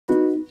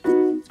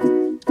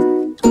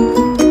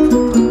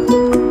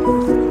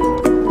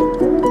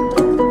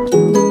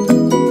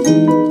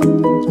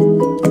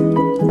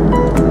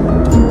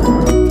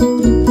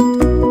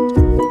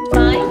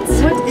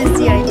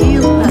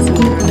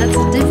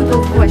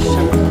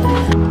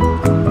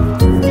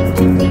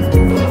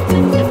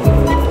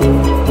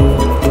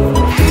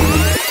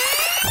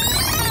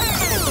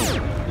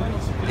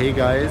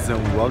guys,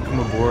 and welcome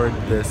aboard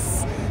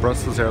this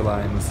Brussels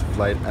Airlines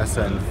flight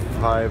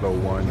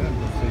SN501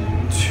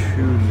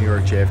 to New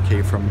York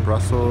JFK from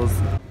Brussels.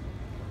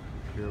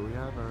 Here we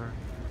have our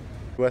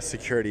US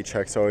security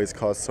checks always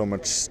cause so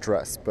much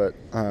stress, but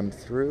I'm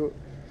through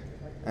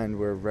and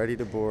we're ready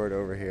to board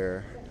over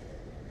here.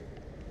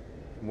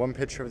 One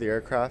picture of the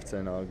aircraft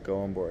and I'll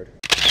go on board.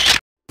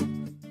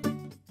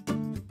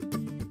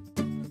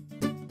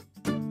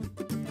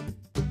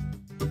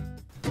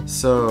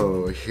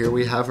 So here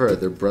we have her,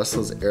 the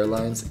Brussels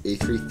Airlines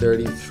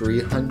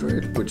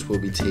A330-300, which will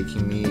be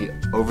taking me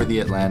over the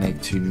Atlantic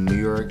to New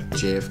York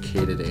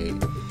JFK today.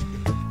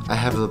 I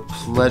have the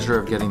pleasure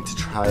of getting to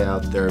try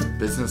out their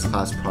business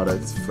class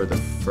products for the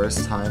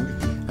first time,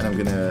 and I'm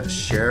gonna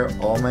share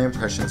all my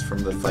impressions from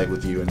the flight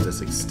with you in this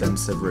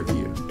extensive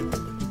review.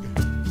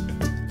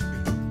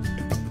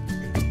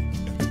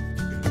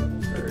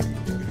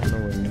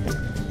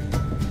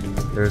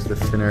 There's the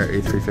Finnair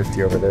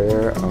A350 over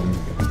there.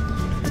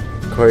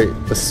 Quite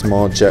a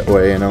small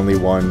jetway and only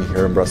one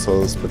here in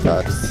Brussels, but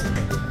that's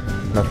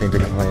nothing to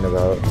complain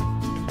about.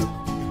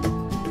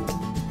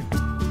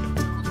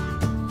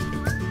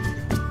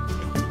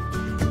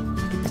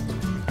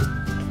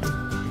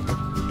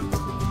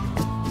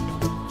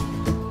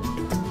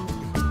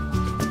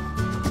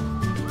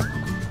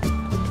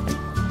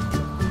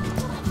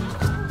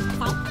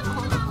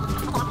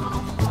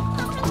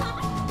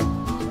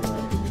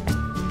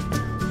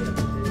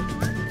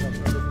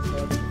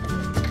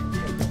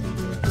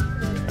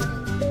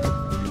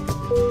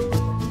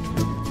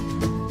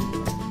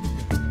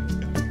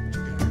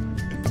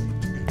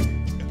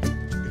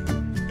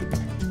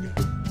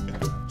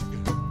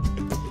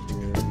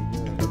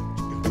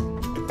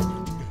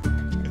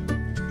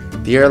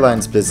 The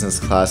airline's business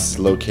class is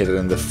located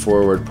in the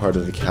forward part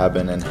of the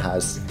cabin and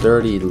has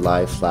 30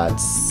 lie-flat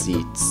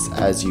seats.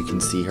 As you can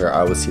see here,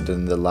 I was seated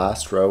in the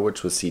last row,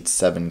 which was seat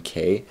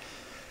 7K.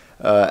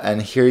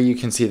 And here you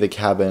can see the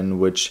cabin,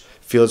 which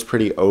feels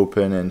pretty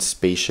open and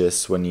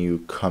spacious when you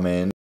come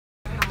in.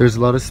 There's a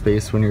lot of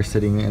space when you're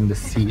sitting in the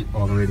seat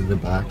all the way to the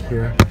back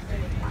here.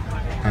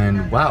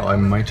 And wow, I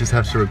might just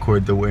have to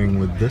record the wing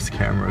with this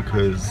camera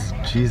because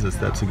Jesus,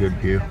 that's a good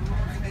view.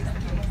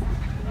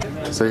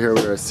 So here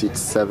we are at seat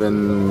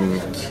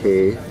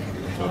 7K,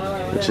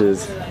 which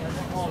is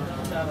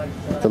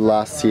the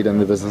last seat in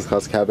the business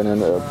class cabin,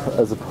 and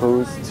as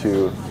opposed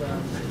to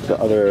the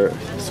other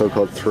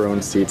so-called throne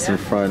seats in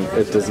front,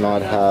 it does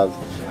not have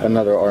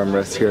another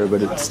armrest here,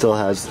 but it still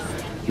has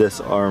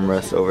this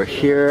armrest over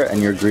here,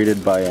 and you're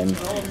greeted by an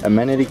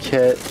amenity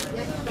kit,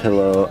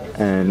 pillow,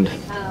 and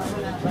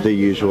the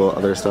usual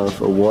other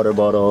stuff, a water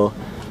bottle.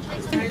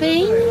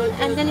 Champagne,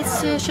 and then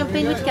it's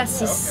champagne with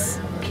cassis.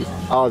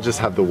 I'll just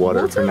have the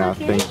water for now,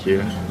 okay. Thank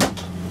you.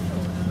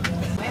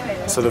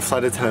 So the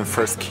flight attendant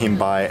first came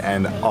by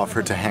and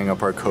offered to hang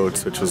up our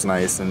coats, which was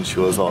nice, and she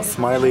was all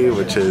smiley,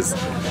 which is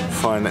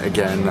fun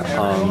again.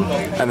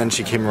 And then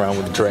she came around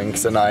with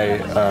drinks, and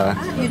I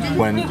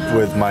went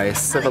with my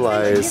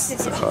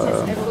civilized,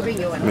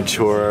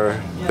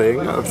 mature thing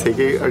of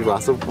taking a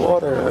glass of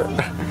water.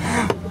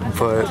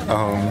 But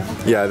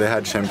yeah, they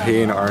had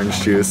champagne,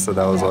 orange juice, so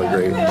that was all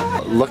great.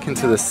 Look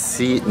into the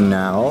seat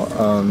now.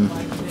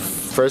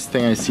 First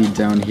thing I see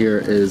down here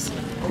is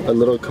a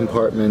little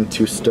compartment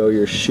to stow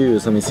your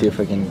shoes. Let me see if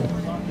I can,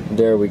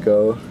 there we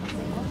go.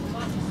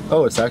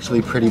 Oh, it's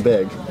actually pretty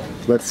big.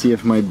 Let's see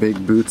if my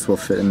big boots will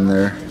fit in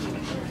there.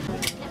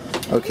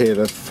 Okay,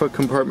 the foot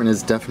compartment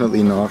is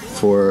definitely not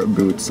for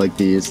boots like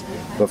these,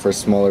 but for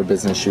smaller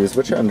business shoes,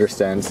 which I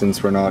understand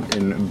since we're not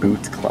in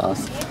boot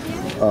class.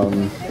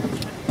 And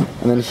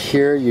then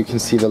here you can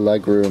see the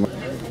leg room.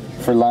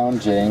 For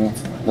lounging,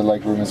 the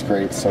leg room is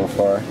great so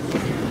far.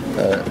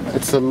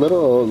 It's a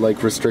little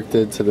like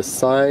restricted to the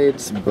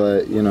sides,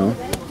 but you know,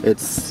 it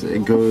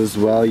goes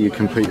well. You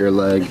can put your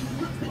leg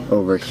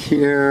over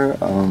here.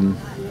 And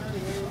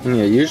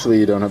yeah, usually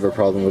you don't have a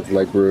problem with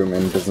leg room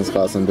in business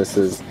class, and this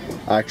is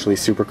actually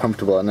super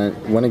comfortable. And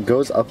when it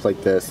goes up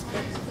like this,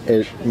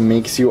 it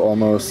makes you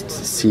almost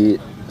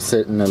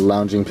sit in a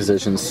lounging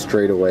position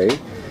straight away,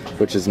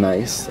 which is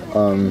nice.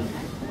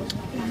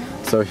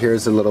 So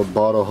here's a little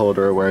bottle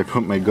holder where I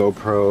put my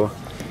GoPro.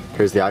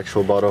 Here's the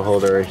actual bottle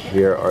holder,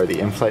 here are the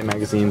in-flight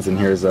magazines, and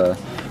here's a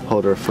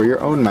holder for your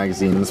own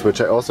magazines,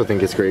 which I also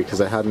think is great because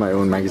I had my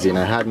own magazine,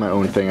 I had my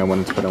own thing I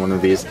wanted to put on one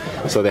of these.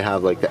 So they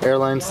have like the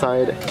airline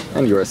side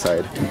and your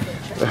side,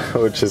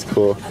 which is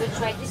cool.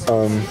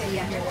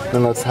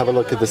 Then let's have a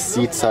look at the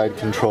seat side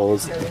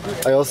controls.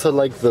 I also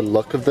like the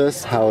look of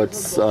this, how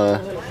it's,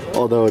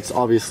 although it's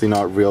obviously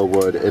not real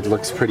wood, it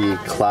looks pretty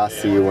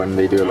classy when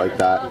they do it like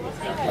that.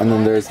 And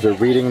then there's the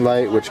reading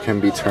light, which can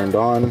be turned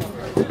on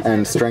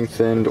and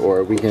strengthened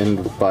or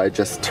weakened by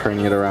just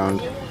turning it around.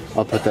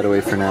 I'll put that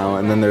away for now.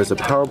 And then there's a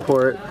power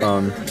port,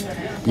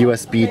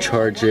 USB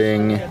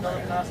charging,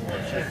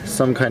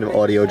 some kind of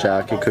audio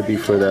jack. It could be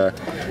for the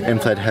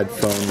in-flight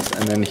headphones.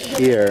 And then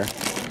here,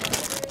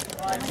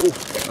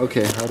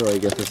 okay, how do I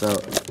get this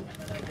out?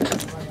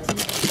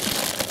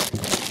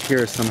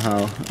 Here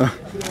somehow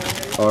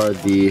are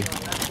the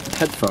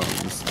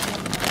headphones.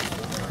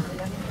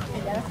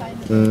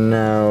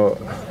 Now,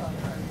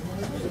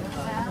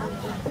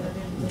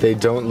 they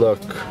don't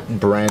look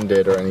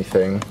branded or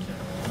anything,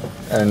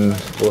 and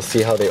we'll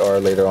see how they are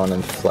later on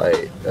in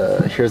flight.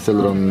 Here's the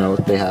little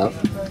note they have.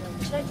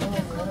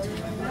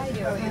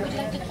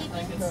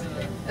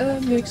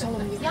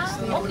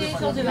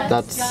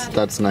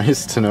 That's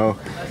nice to know,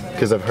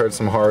 because I've heard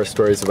some horror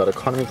stories about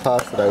economy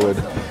class that I would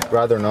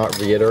rather not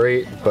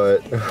reiterate,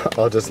 but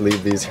I'll just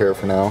leave these here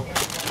for now.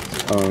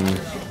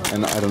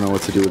 And I don't know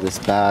what to do with this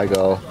bag.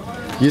 I'll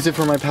use it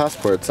for my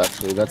passports,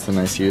 actually. That's a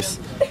nice use.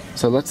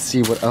 So let's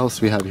see what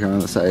else we have here on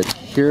the side.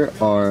 Here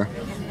are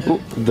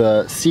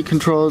the seat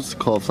controls,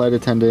 call flight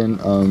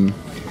attendant,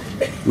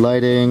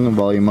 lighting,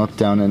 volume up,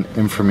 down, and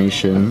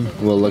information.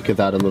 We'll look at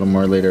that a little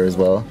more later as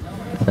well.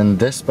 And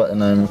this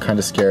button, I'm kind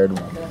of scared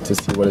to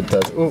see what it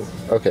does. Oh,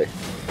 okay.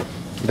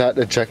 That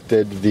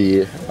ejected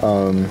the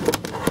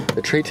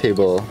tray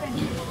table,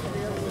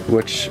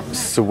 which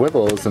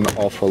swivels an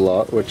awful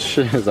lot, which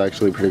is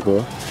actually pretty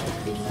cool.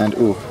 And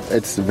ooh,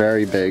 it's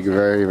very big,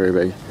 very, very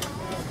big.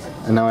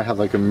 And now I have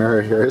like a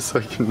mirror here so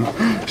I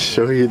can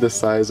show you the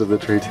size of the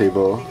tray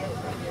table.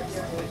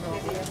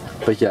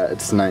 But yeah,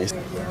 it's nice.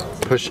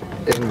 Push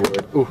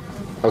inward. Ooh,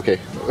 okay.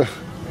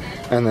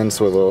 And then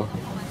swivel.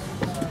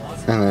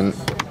 And then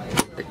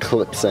it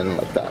clips in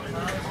like that.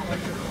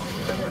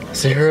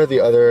 So here are the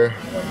other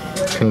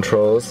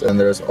controls, and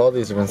there's all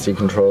these different seat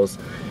controls,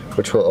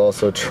 which we'll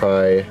also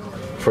try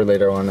for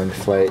later on in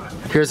flight.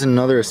 Here's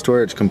another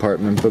storage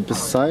compartment, but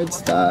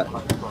besides that,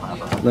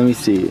 let me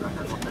see.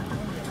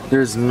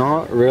 There's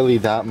not really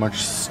that much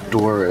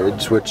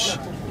storage, which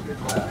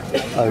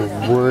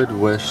I would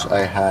wish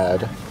I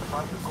had.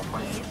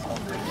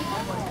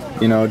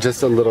 You know,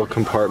 just a little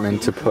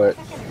compartment to put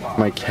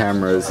my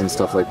cameras and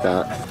stuff like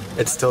that.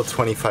 It's still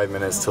 25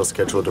 minutes till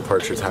scheduled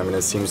departure time, and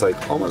it seems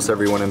like almost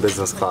everyone in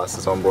business class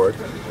is on board,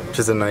 which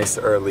is a nice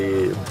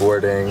early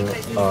boarding.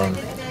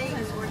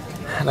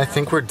 And I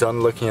think we're done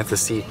looking at the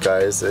seat,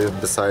 guys,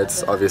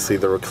 besides obviously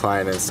the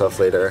recline and stuff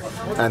later,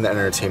 and the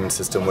entertainment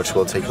system, which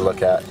we'll take a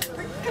look at.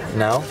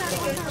 Now,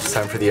 it's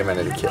time for the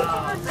amenity kit.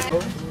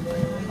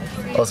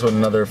 Also,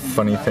 another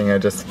funny thing I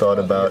just thought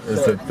about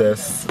is that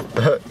this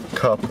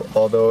cup,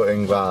 although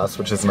in glass,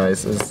 which is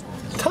nice, is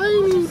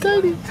tiny,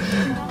 tiny.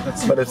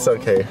 But it's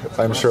okay.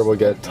 I'm sure we'll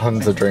get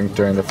tons of drink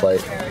during the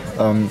flight.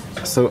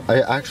 So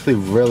I actually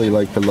really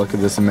like the look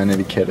of this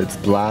amenity kit. It's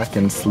black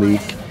and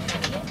sleek,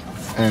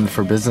 and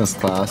for business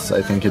class,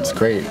 I think it's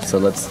great. So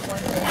let's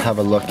have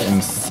a look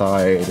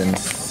inside and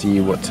see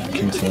what it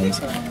contains.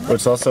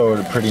 It's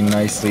also pretty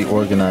nicely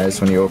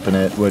organized when you open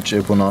it, which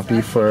it will not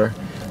be for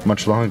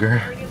much longer.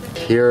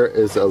 Here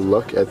is a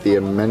look at the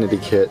amenity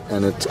kit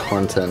and its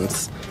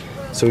contents.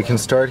 So we can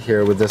start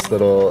here with this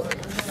little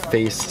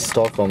face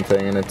Stockholm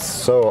thing, and it's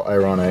so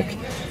ironic.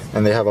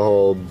 And they have a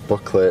whole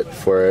booklet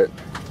for it.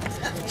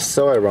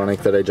 So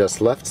ironic that I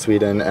just left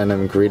Sweden and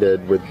am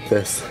greeted with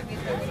this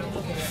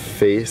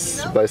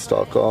face by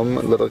Stockholm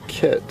little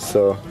kit.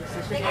 So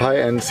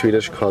high-end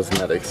Swedish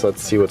cosmetics.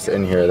 Let's see what's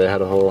in here. They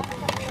had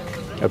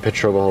a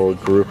picture of a whole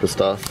group of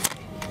stuff.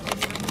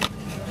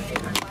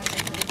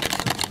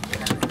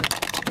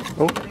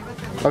 Oh,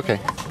 okay.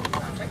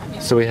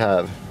 So we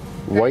have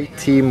white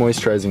tea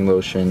moisturizing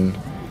lotion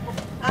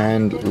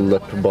and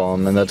lip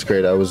balm, and that's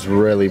great. I was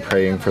really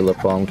praying for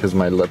lip balm because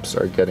my lips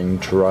are getting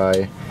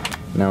dry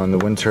now in the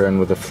winter, and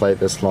with a flight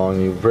this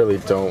long, you really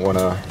don't want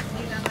to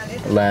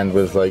land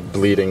with like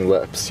bleeding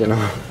lips, you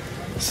know?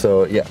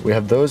 So yeah, we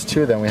have those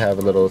two. Then we have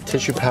a little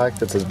tissue pack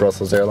that says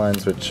Brussels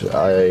Airlines, which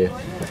I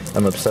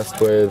am obsessed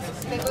with.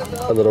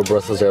 A little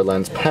Brussels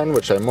Airlines pen,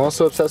 which I'm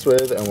also obsessed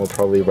with and will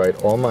probably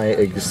write all my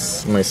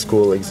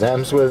school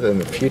exams with in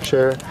the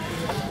future.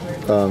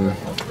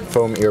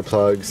 Foam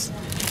earplugs.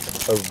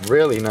 A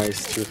really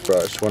nice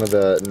toothbrush, one of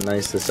the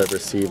nicest I've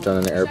received on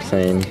an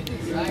airplane.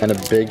 And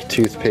a big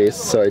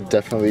toothpaste, so I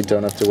definitely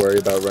don't have to worry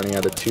about running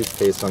out of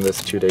toothpaste on this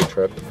 2-day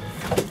trip.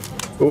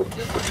 Ooh,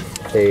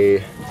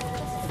 a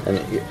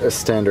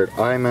standard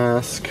eye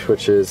mask,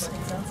 which is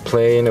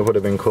plain. It would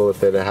have been cool if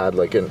they'd had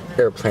like an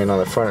airplane on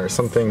the front or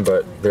something,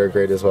 but they're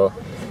great as well.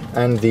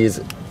 And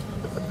these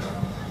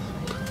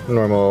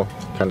normal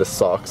kind of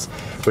socks,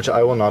 which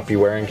I will not be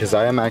wearing because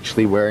I am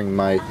actually wearing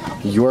my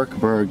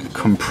Yorkburg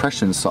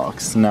compression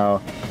socks.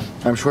 Now,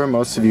 I'm sure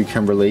most of you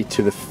can relate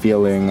to the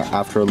feeling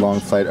after a long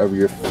flight of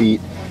your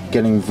feet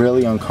getting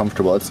really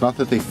uncomfortable. It's not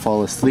that they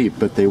fall asleep,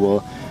 but they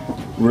will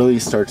really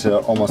start to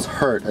almost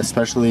hurt,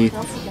 especially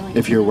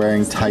if you're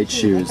wearing tight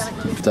shoes.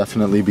 I'll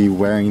definitely be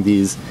wearing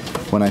these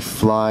when I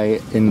fly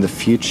in the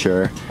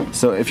future.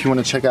 So if you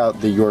want to check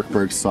out the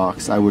Yorkburg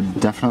socks, I would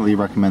definitely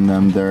recommend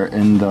them. They're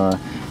in the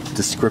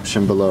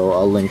description below.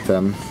 I'll link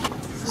them.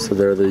 So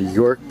they're the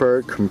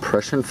Yorkburg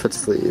compression fit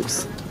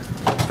sleeves.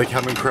 The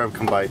cabin crew have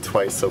come by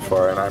twice so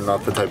far, and I'm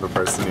not the type of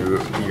person who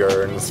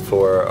yearns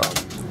for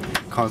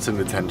constant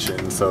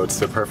attention, so it's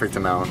the perfect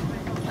amount,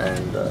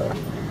 and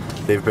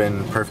they've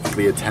been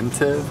perfectly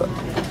attentive.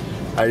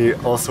 I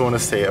also want to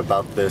say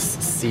about this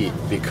seat,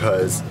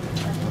 because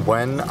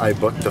when I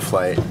booked the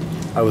flight,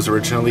 I was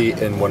originally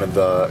in one of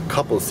the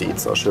couple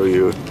seats. I'll show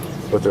you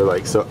what they're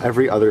like. So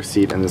every other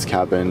seat in this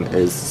cabin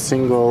is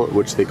single,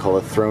 which they call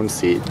a throne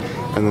seat,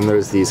 and then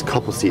there's these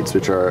couple seats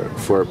which are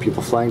for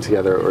people flying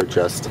together or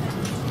just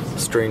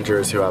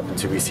strangers who happen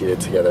to be seated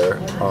together.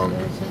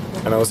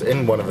 And I was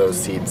in one of those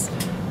seats,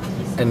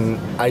 and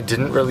I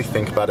didn't really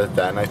think about it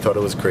then. I thought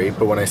it was great,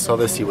 but when I saw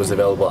the seat was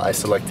available, I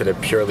selected it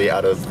purely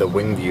out of the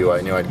wing view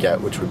I knew I'd get,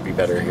 which would be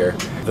better here.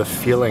 The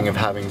feeling of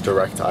having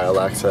direct aisle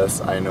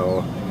access, I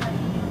know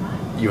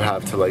you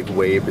have to like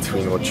weigh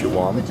between what you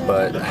want,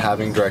 but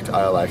having direct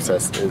aisle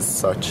access is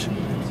such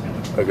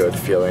a good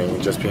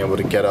feeling. Just being able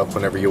to get up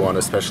whenever you want,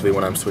 especially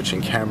when I'm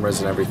switching cameras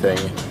and everything.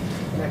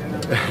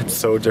 It's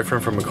so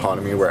different from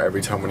economy, where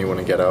every time when you want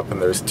to get up and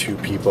there's two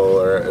people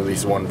or at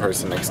least one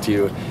person next to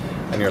you,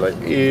 and you're like,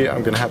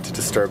 I'm gonna have to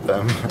disturb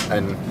them.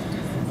 And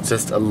it's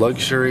just a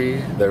luxury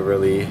that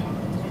really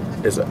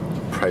is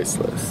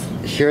priceless.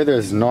 Here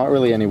there's not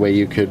really any way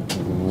you could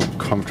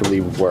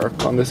comfortably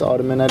work on this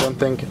ottoman, I don't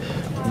think.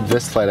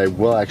 This flight I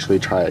will actually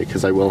try it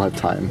because I will have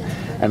time,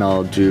 and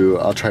I'll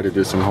try to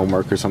do some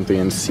homework or something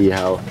and see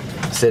how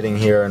sitting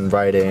here and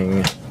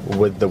writing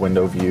with the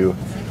window view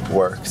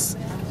works.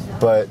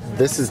 But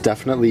this is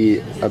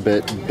definitely a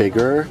bit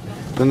bigger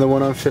than the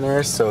one on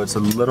Finnair, so it's a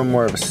little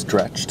more of a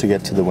stretch to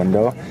get to the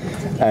window.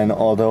 And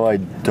although I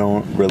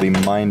don't really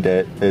mind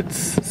it,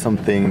 it's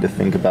something to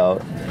think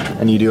about.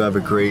 And you do have a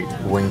great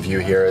wing view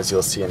here, as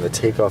you'll see in the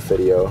takeoff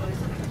video.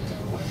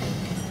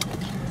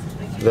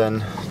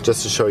 Then,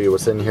 just to show you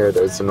what's in here,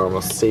 there's a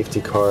normal safety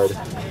card.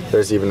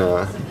 There's even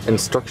a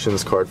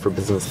instructions card for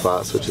business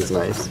class, which is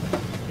nice.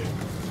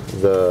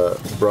 The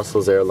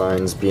Brussels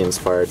Airlines Be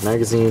Inspired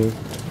magazine,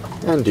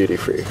 and duty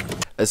free.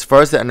 As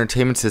far as the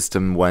entertainment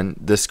system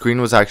went, the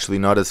screen was actually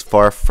not as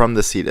far from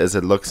the seat as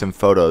it looks in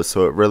photos,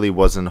 so it really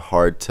wasn't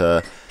hard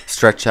to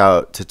stretch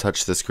out to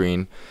touch the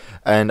screen.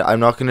 And I'm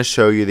not going to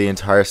show you the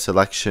entire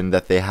selection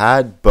that they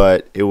had,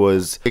 but it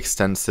was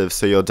extensive,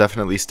 so you'll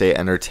definitely stay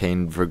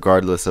entertained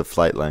regardless of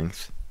flight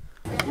length.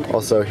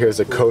 Also, here's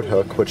a coat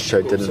hook, which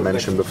I didn't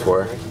mention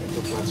before.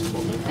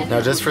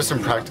 Now, just for some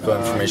practical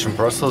information,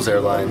 Brussels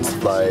Airlines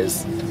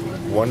flies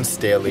once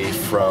daily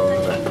from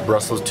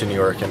Brussels to New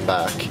York and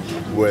back,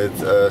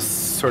 with a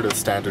sort of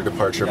standard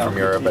departure from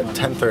Europe at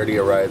 10:30,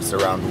 arrives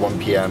around 1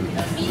 p.m,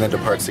 and then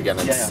departs again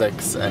at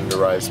 6 and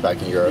arrives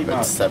back in Europe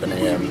at 7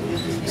 a.m.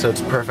 So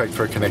it's perfect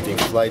for connecting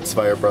flights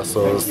via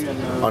Brussels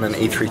on an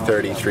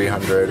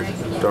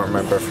A330-300. Don't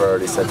remember if I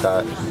already said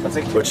that,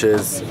 which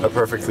is a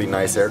perfectly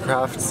nice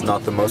aircraft. It's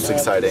not the most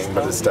exciting,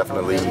 but it's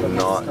definitely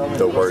not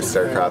the worst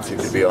aircraft you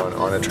could be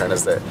on a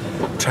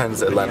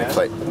transatlantic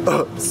flight.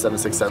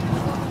 767.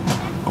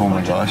 Oh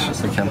my gosh,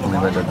 I can't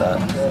believe I did that.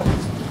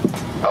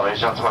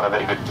 Ladies and gentlemen, a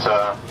very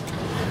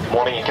good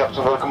morning and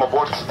Captain. Welcome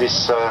aboard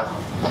this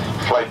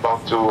flight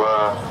bound to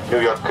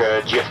New York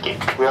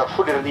JFK. We are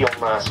fully ready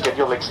on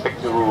schedule.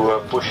 Expect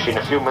to push in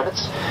a few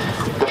minutes.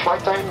 The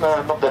flight time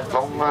not that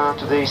long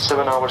today,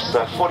 7 hours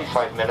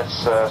 45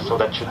 minutes, so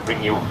that should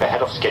bring you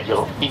ahead of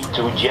schedule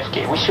into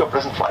JFK. Wish you a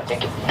pleasant flight.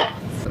 Thank you.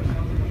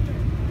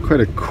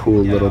 Quite a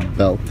cool little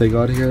belt they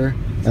got here,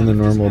 and the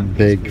normal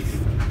big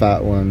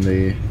fat one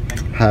they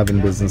have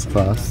in business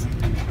class.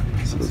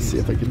 So let's see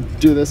if I can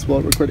do this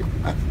while recording.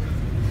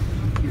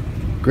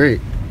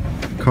 Great,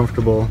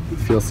 comfortable,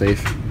 feel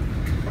safe.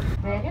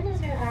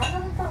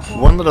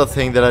 One little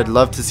thing that I'd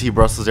love to see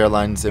Brussels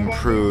Airlines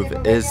improve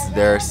is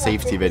their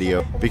safety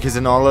video, because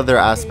in all other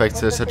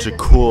aspects they're such a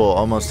cool,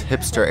 almost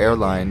hipster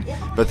airline,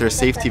 but their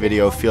safety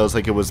video feels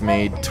like it was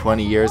made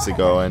 20 years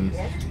ago, and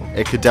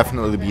it could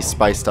definitely be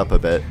spiced up a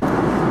bit.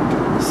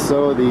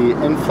 So the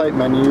in-flight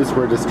menus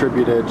were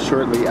distributed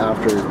shortly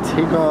after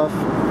takeoff.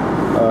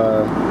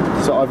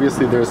 So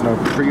obviously there's no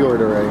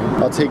pre-ordering.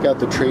 I'll take out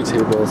the tray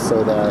table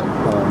so that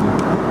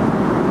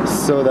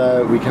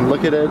we can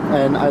look at it.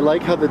 And I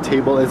like how the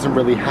table isn't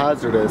really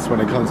hazardous when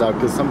it comes out,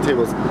 because some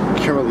tables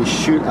can really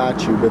shoot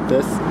at you, but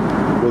this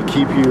will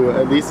keep you,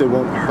 at least it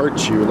won't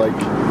hurt you like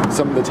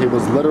some of the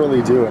tables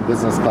literally do in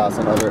business class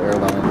on other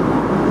airlines.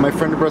 My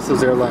friend at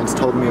Brussels Airlines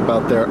told me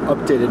about their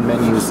updated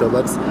menu, so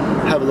let's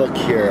have a look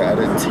here at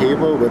a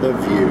table with a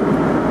view.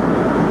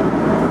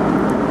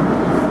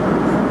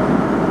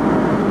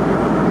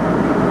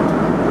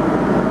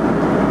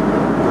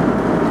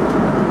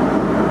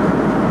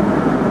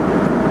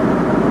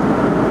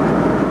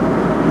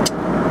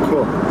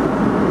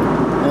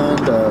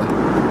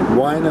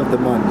 Wine of the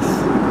month,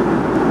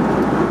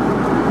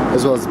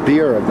 as well as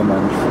beer of the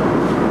month.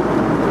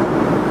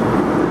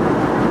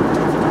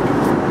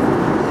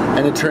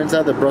 And it turns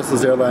out that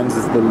Brussels Airlines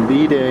is the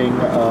leading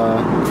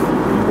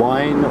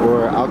wine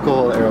or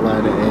alcohol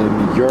airline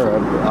in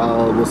Europe.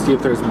 We'll see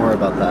if there's more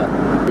about that.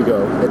 Here we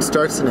go. It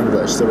starts in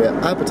English. So we have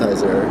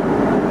appetizer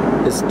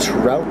is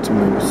trout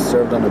mousse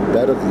served on a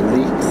bed of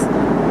leeks.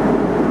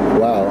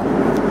 Wow.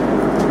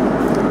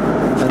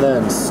 And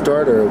then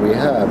starter, we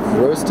have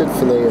roasted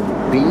fillet of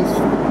beef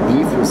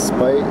with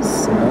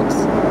spice, nuts,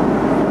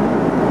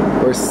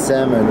 or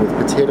salmon with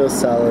potato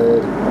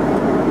salad.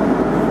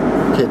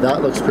 Okay,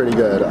 that looks pretty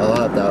good. I'll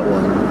have that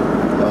one.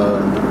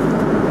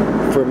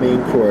 For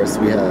main course,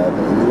 we have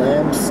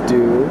lamb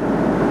stew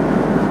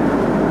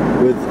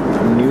with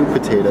new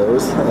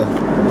potatoes.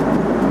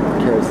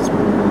 Carrots, this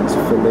morning's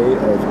fillet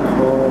of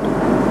cod.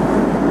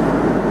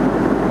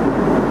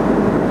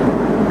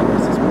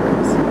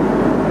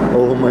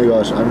 Oh my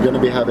gosh, I'm gonna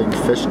be having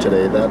fish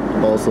today. That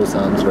also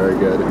sounds very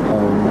good.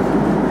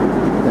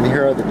 And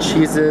here are the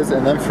cheeses,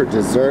 and then for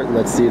dessert,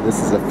 let's see, this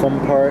is a fun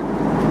part.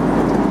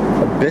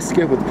 A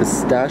biscuit with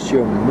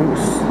pistachio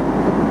mousse.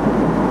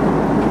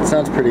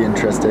 Sounds pretty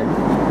interesting.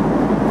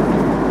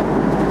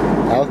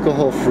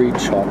 Alcohol-free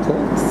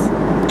chocolates.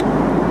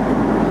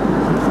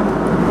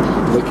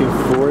 Looking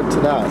forward to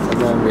that.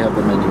 And then we have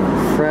the menu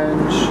in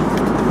French,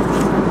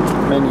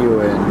 menu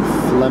in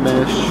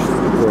Flemish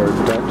or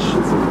Dutch.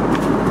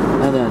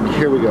 And then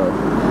here we go.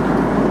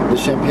 The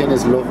champagne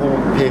is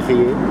Laurent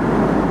Perrier.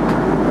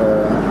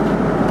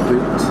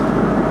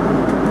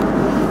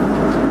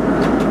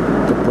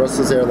 The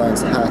Brussels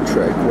Airlines hat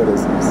trick. What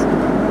is this?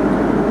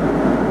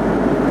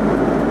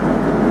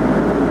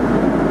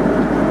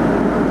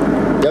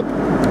 Yep,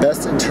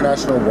 best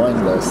international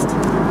wine list.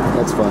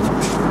 That's fun.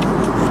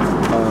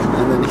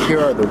 And then here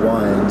are the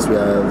wines. We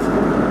have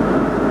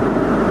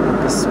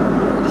this one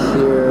right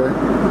here.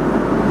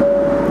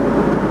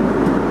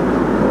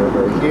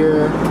 Over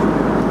here.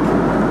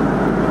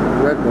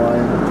 Red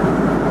wine.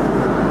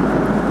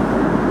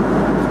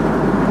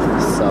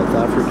 South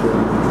African.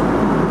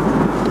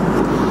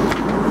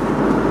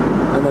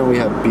 And then we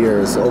have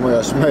beers. Oh my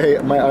gosh,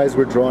 my eyes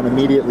were drawn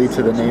immediately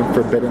to the name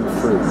Forbidden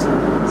Fruit.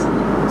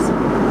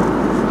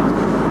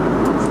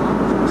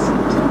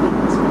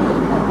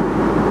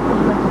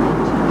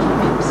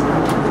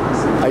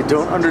 I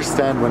don't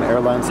understand when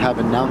airlines have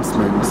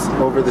announcements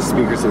over the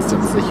speaker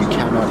systems that you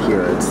cannot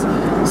hear. It's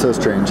so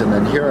strange. And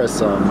then here are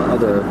some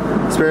other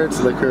spirits,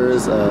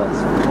 liquors,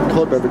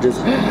 cold beverages.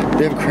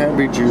 They have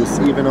cranberry juice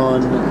even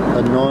on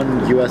a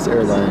non-US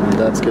airline.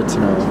 That's good to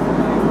know.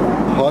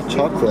 Hot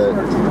chocolate.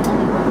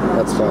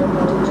 That's fun.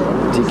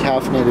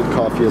 Decaffeinated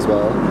coffee as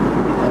well.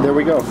 And there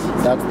we go.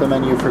 That's the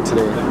menu for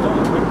today.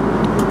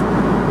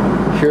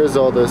 Here's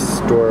all the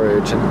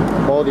storage and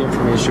all the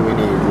information we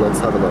need. Let's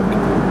have a look.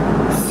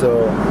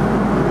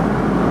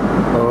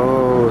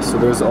 So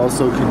there's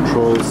also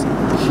controls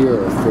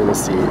here for the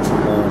seat.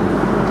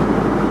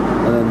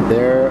 And then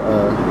there,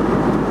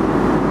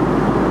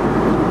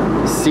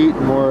 seat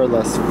more or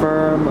less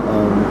firm.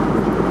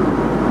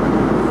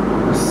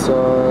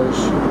 Massage.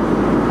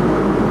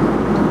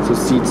 So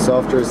seat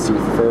softer,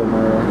 seat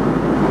firmer.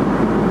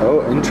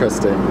 Oh,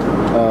 interesting.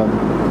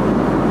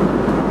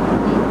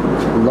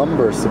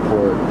 Lumbar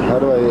support. How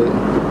do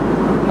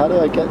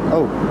I get,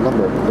 oh,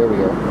 lumbar, there we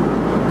go.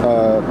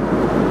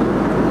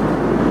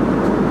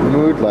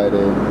 Mood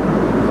lighting.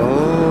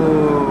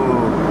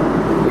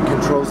 Oh, it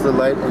controls the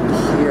light in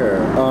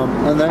here.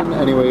 And then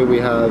anyway, we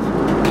have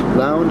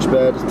lounge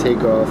bed,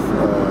 takeoff.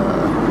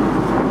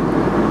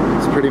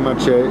 It's pretty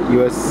much it.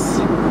 US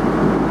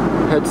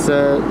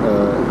headset,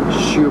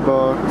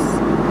 shoebox,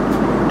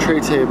 tray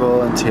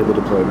table, and table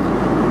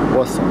deployment.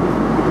 Awesome.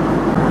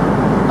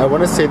 I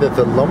want to say that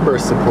the lumbar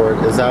support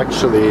is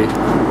actually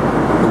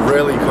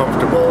really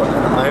comfortable,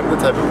 and I'm the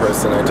type of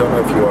person, I don't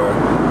know if you are,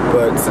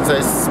 but since I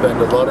spend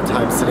a lot of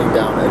time sitting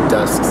down at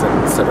desks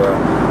and etc.,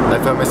 I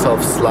find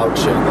myself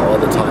slouching all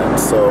the time.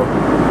 So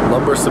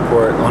lumbar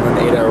support on an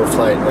 8-hour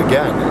flight,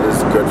 again,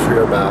 is good for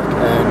your back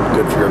and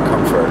good for your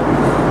comfort.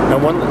 Now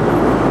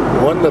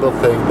one little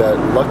thing that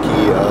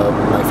Lucky,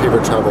 my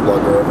favorite travel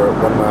blogger over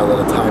at 1 Mile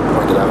at a Time,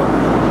 pointed out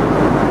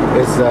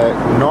is that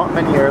not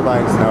many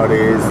airlines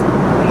nowadays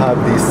have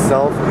these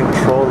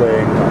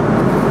self-controlling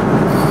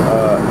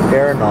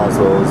air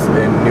nozzles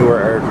in newer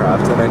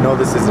aircraft, and I know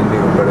this isn't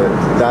new, but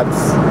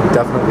that's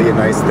definitely a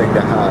nice thing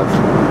to have.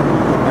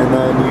 And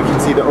then you can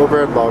see the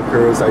overhead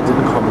lockers. I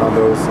didn't comment on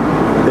those.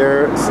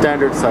 They're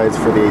standard size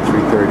for the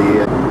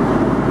A330.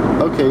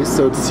 Okay,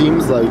 so it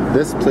seems like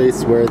this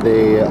place where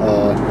they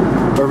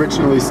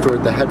originally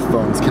stored the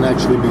headphones can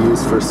actually be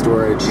used for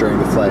storage during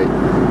the flight,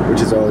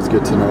 which is always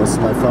good to know. So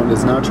my phone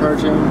is now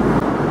charging.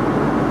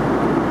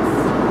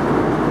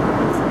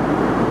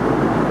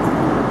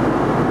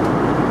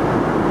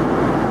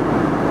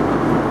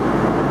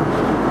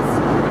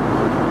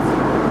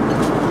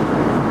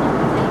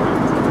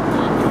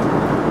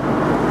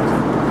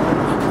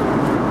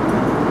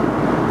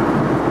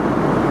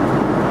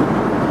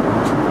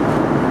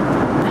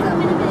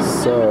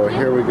 So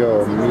here we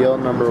go, meal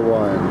number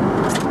 1.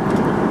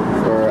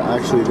 Or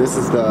actually this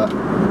is the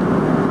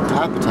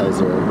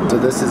appetizer. So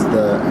this is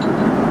the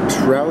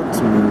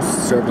trout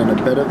mousse served on a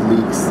bed of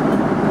leeks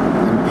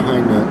and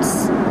pine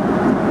nuts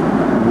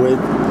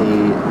with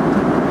a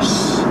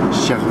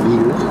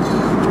cherville,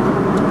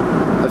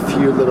 a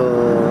few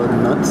little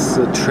nuts,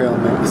 a trail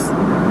mix.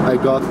 I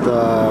got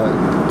the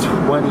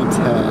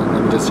 2010,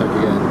 let me just check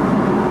again.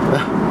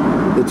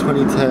 The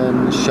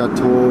 2010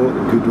 Chateau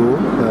Goudot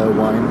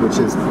wine, which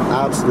is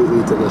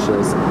absolutely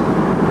delicious,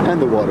 and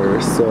the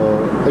water.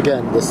 So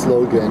again, the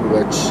slogan,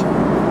 which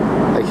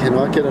I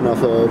cannot get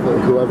enough of.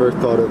 Whoever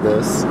thought of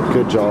this,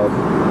 good job.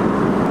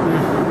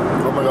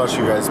 Oh my gosh,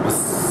 you guys,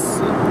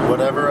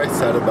 whatever I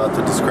said about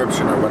the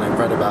description or when I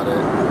read about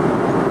it,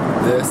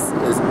 This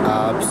is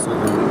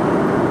absolutely,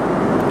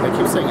 I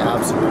keep saying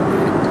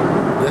absolutely,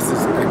 this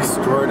is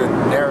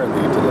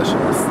extraordinarily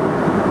delicious.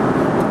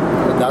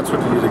 And that's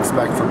what you'd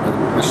expect from a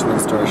Michelin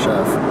star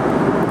chef.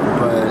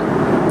 But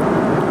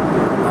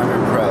I'm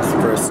impressed.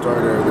 For a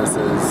starter, this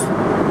is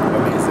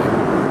amazing.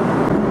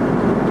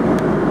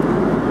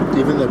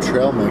 Even the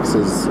trail mix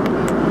is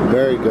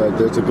very good.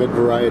 There's a good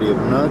variety of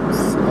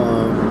nuts.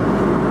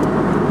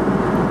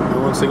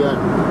 And once again,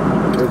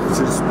 it's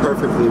just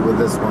perfectly with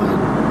this wine.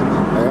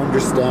 I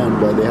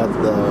understand why they have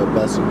the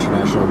best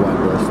international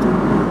wine list.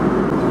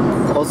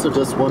 Also,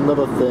 just one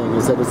little thing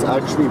is that it's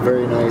actually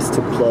very nice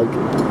to plug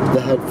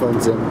the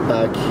headphones in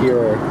back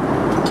here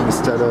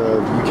instead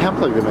of, you can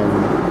plug them in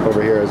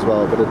over here as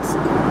well, but it's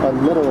a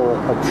little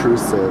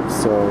obtrusive,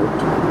 so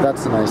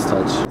that's a nice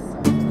touch.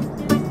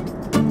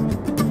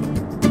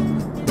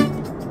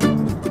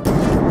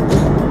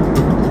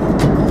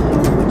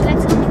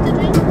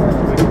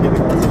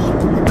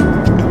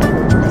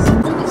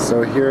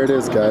 So here it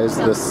is, guys,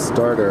 the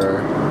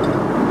starter.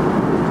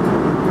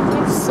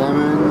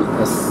 Salmon,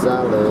 a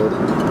salad,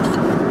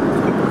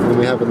 and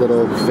we have a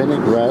little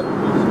vinaigrette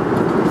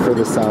for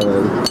the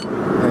salad.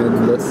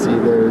 And let's see,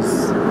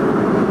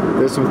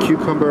 there's some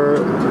cucumber,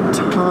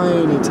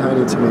 tiny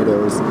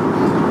tomatoes,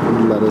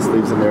 and lettuce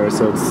leaves in there,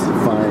 so it's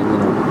fine, you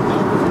know.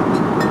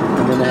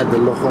 And then I had the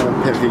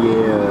Laurent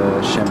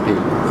Perrier champagne.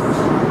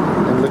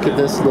 And look at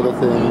this little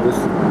thing, this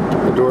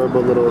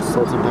adorable little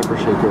salt and pepper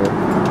shaker.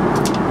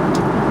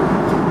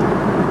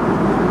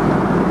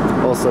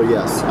 Also,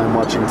 yes, I'm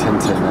watching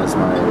Tintin as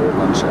my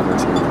lunch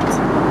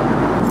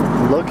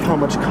entertainment. Look how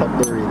much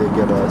cutlery they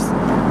give us.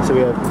 So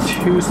we have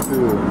 2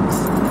 spoons,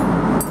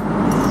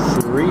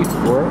 3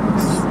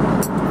 forks,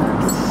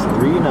 and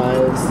 3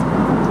 knives,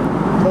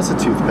 plus a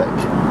toothpick.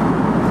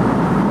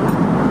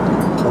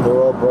 And they're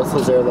all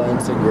Brussels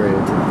Airlines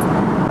engraved.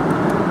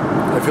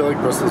 I feel like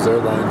Brussels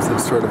Airlines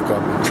have sort of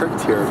got me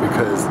tricked here,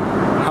 because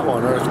how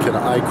on earth can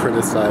I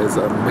criticize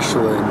a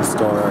Michelin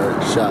star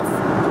chef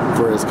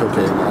for his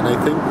cooking? And I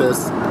think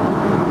this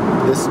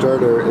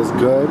starter is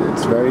good.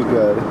 It's very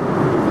good.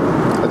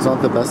 It's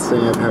not the best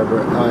thing I've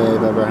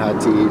ever had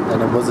to eat,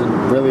 and it wasn't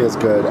really as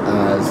good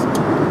as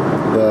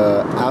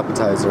the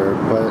appetizer,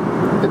 but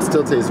it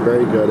still tastes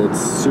very good. It's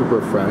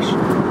super fresh.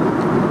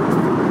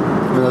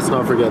 And let's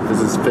not forget, this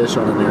is fish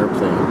on an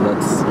airplane.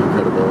 That's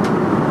incredible.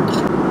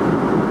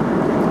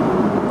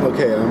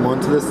 Okay, I'm on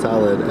to the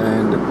salad,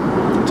 and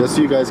just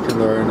so you guys can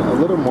learn a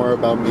little more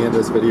about me in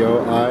this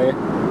video,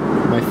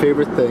 my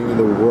favorite thing in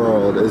the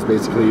world is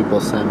basically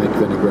balsamic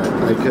vinaigrette.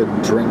 I could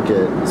drink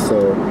it,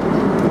 so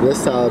this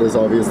salad is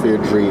obviously a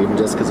dream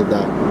just because of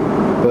that.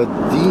 But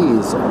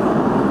these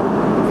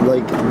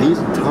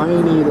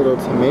tiny little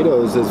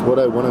tomatoes is what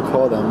I want to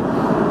call them.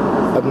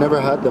 I've never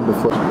had them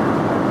before.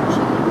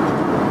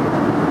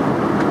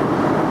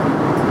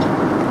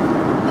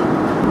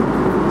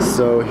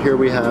 So here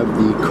we have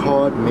the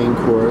cod main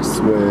course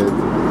with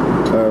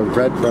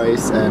red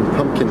rice and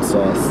pumpkin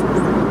sauce.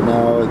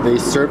 Now they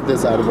served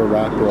this out of a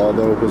wrapper,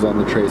 although it was on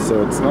the tray,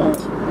 so it's not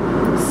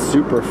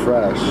super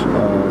fresh.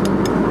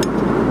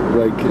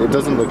 Like, it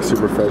doesn't look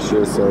super fresh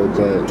here, so,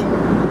 but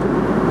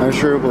I'm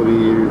sure it will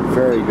be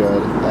very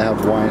good. I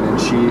have wine, and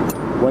she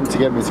went to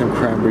get me some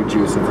cranberry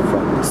juice at the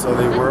front. So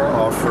they were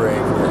offering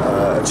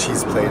a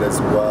cheese plate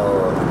as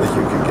well that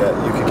you could get.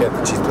 You could get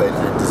the cheese plate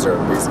and dessert,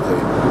 basically.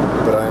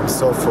 But I am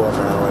so full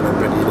now, and I've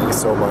been eating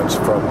so much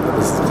from the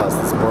business class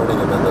this morning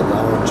and then the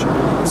lounge.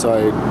 So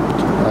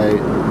I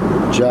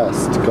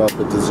just got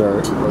the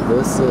dessert. Well,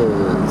 this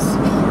is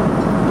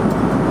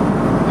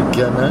a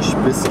ganache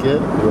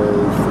biscuit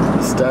with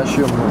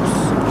pistachio mousse.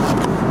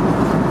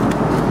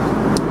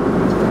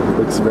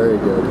 Looks very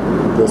good.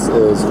 This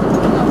is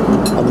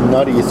a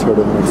nutty sort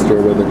of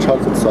mixture with a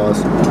chocolate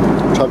sauce,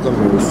 chocolate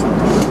mousse,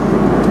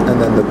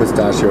 and then the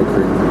pistachio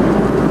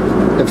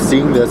cream. If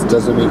seeing this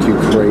doesn't make you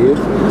crave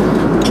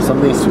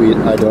something sweet,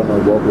 I don't know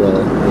what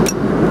will.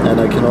 And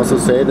I can also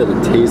say that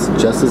it tastes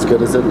just as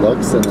good as it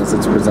looks and as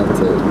it's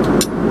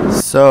presented.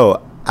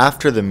 So,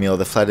 after the meal,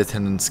 the flight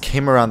attendants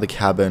came around the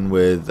cabin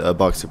with a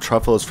box of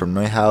truffles from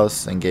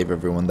Neuhaus and gave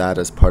everyone that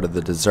as part of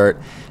the dessert.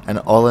 And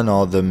all in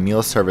all, the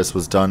meal service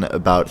was done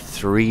about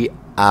 3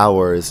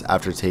 hours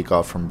after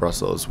takeoff from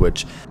Brussels,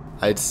 which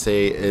I'd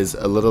say is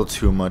a little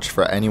too much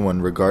for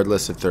anyone,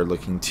 regardless if they're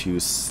looking to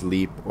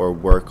sleep or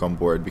work on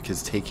board,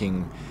 because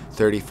taking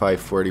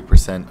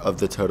 35-40% of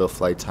the total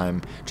flight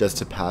time just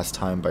to pass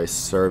time by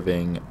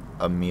serving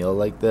a meal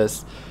like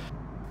this.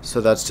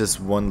 So that's just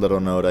one little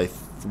note. I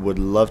would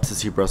love to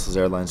see Brussels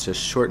Airlines just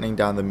shortening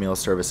down the meal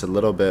service a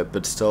little bit,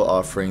 but still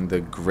offering the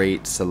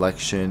great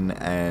selection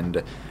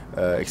and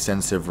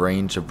extensive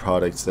range of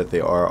products that they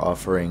are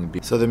offering.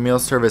 So the meal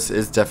service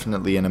is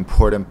definitely an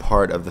important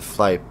part of the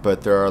flight,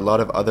 but there are a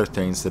lot of other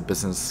things that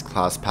business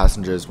class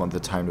passengers want the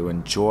time to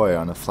enjoy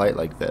on a flight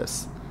like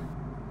this.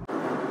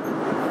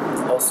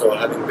 Also,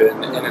 having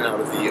been in and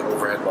out of the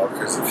overhead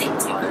lockers a few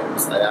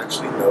times, I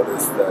actually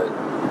noticed that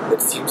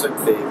it seems like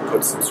they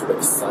put some sort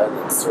of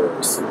silencer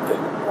or something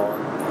on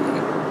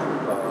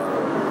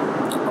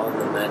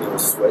the manual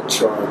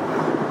switch on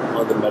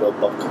on the metal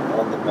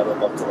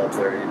buckle up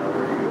there, you know,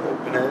 where you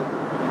open it.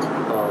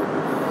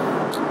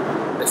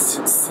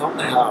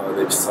 Somehow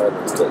they've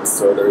silenced it,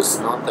 so there's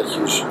not that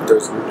huge,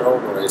 there's no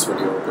noise when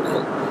you open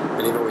it,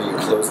 and even when you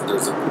close it,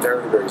 there's a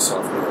very, very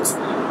soft noise,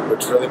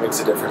 which really makes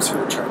a difference when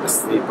you're trying to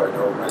sleep. I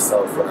know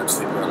myself, when I'm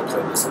sleeping on a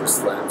plane with some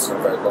slants in a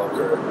right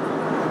locker,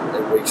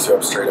 it wakes you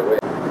up straight away.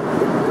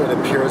 It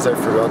appears I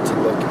forgot to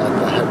look at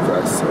the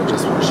headrest, so I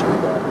just want to show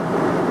you that,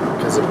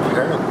 because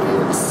apparently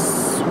it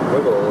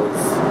swivels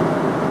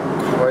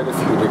quite a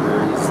few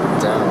degrees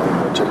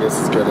down, which I guess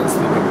is good in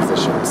sleeping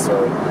position,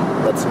 so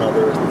that's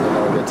another thing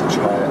I'll get to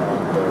try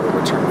on the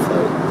return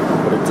flight,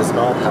 but it does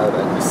not have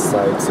any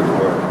side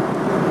support.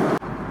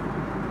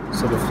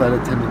 So the flight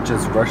attendant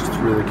just rushed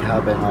through the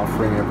cabin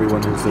offering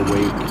everyone who's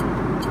awake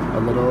a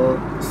little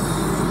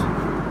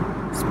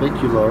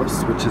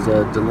speculoos, which is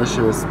a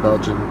delicious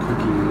Belgian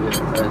cookie,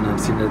 and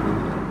I've seen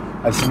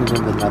it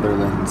in the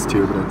Netherlands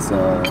too, but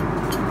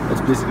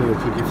it's basically a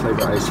cookie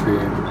flavored ice cream,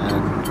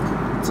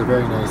 and it's a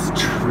very nice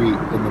treat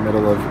in the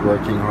middle of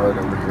working hard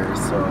over here,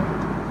 so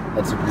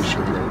that's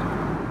appreciated.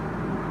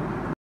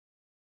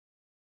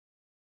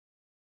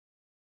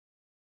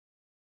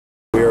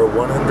 We are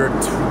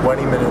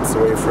 120 minutes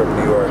away from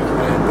New York,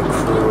 and the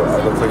crew,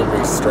 I look like I'm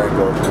being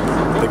strangled.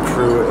 The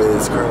crew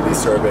is currently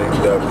serving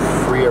the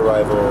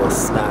pre-arrival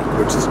snack,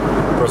 which is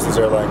Brussels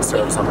Airlines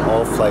serves on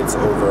all flights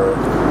over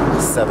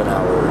 7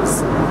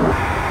 hours.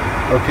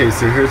 Okay,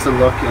 so here's a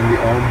look in the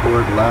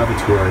onboard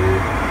lavatory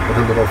with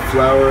a little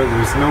flower.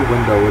 There's no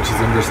window, which is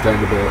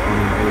understandable on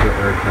an older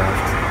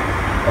aircraft.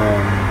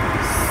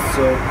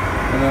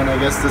 And then I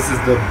guess this is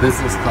the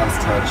business class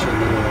touch, a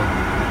little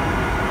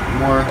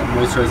more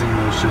moisturizing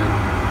lotion,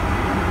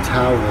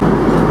 towel.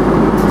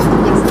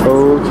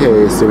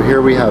 Okay, so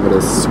here we have it,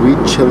 a sweet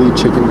chili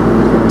chicken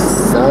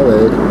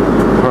salad,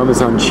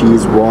 Parmesan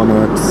cheese,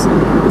 walnuts.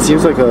 It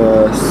seems like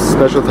a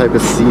special type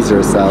of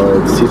Caesar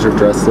salad, Caesar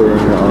dressing,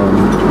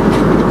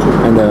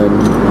 and then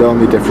the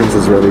only difference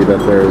is really that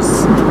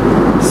there's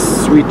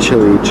sweet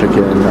chili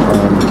chicken,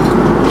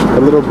 a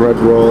little bread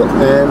roll,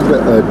 and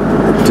a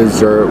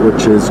dessert,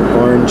 which is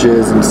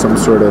oranges and some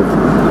sort of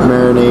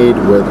marinade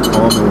with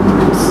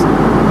almonds.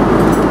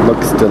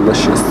 Looks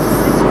delicious.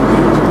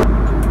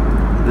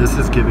 This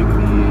is giving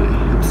me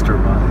hipster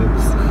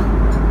vibes.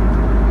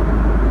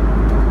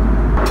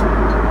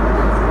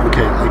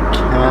 Okay, I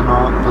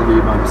cannot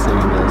believe I'm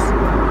saying this,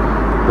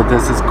 but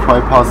this is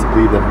quite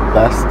possibly the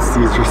best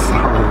Caesar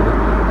salad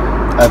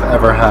I've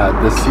ever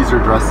had. The Caesar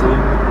dressing,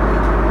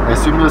 I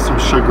assume there's some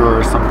sugar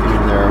or something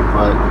in there,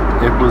 but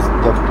it was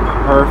the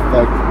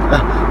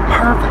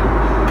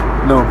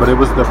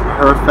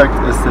perfect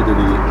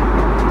acidity,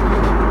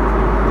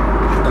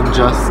 and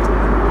just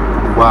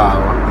wow,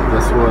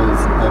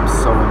 I'm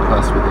so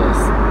impressed with this.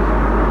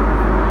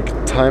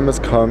 Time has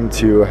come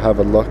to have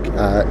a look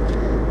at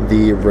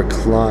the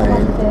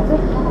Recline.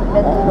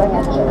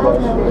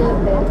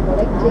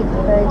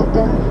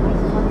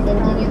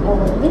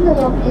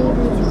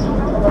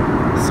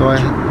 So I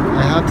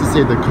have to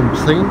say, the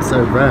complaints I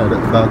read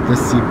about this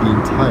seat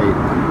being tight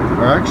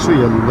are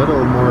actually a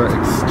little more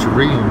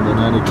extreme than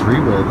I'd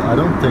agree with. I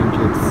don't think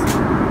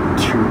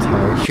it's too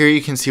tight. Here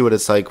you can see what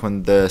it's like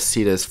when the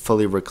seat is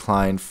fully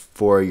reclined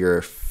for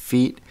your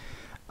feet.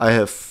 I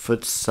have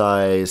foot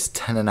size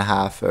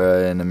 10.5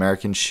 in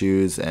American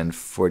shoes and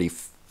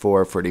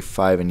 44,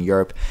 45 in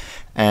Europe.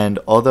 And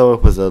although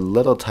it was a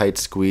little tight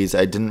squeeze,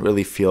 I didn't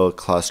really feel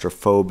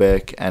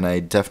claustrophobic, and I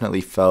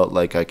definitely felt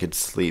like I could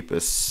sleep,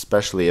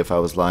 especially if I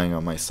was lying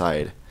on my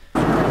side.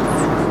 This is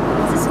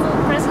a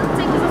small present.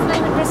 Thank you for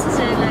flying with Brussels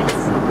Airlines.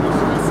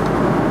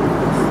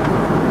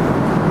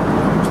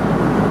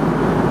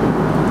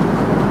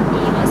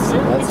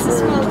 It's a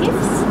small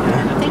gift.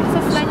 Thank you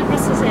for flying with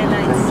Brussels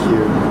Airlines. Thank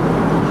you.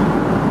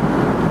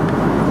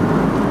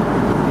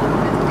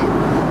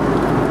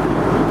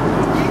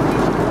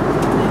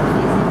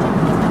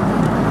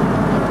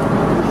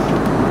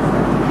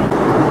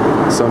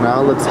 So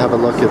now let's have a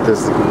look at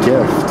this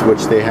gift,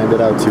 which they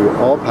handed out to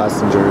all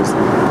passengers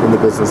in the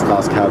business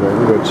class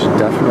cabin, which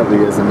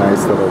definitely is a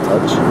nice little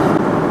touch.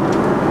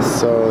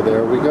 So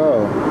there we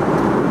go.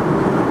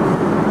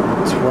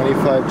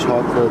 25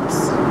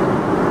 chocolates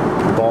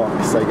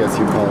box, I guess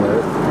you call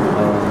it,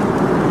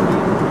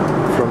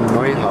 from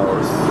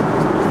Neuhaus.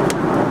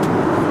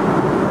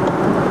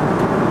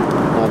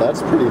 Now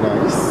that's pretty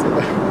nice.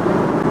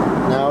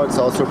 Now it's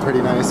also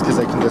pretty nice because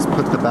I can just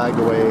put the bag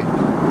away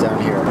down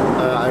here.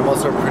 I'm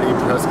also pretty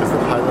impressed because the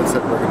pilot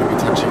said we're going to be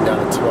touching down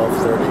at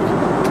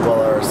 12:30,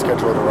 while our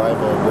scheduled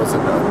arrival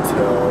wasn't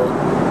until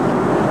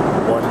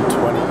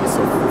 1:20,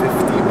 so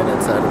 50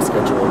 minutes out of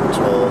schedule, which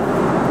will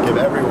give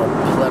everyone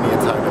plenty of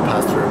time to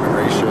pass through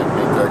immigration,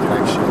 make their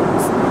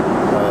connections.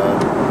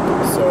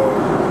 So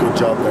good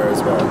job there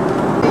as well.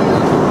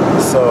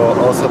 So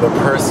also the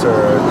purser,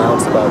 now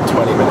it's about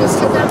 20 minutes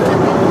to landing,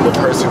 the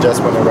purser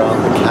just went around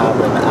the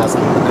cabin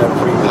asking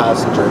every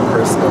passenger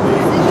personally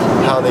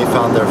how they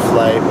found their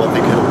flight, what they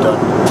could have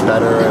done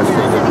better if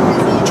they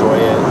didn't enjoy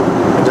it,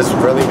 and just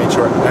really made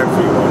sure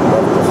everyone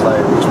loved the flight,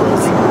 which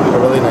was a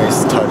really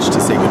nice touch to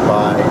say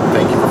goodbye and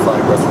thank you for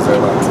flying Brussels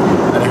Airlines.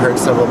 And I heard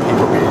several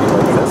people being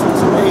like, this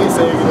was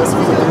amazing,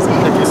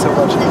 thank you so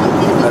much,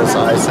 as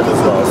I said as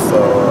well.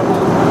 So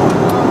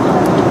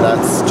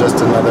that's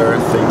just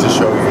another thing to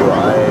show you.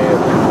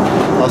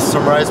 I'll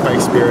summarize my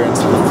experience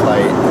of the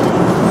flight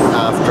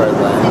after I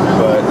land,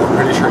 but I'm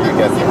pretty sure you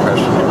get the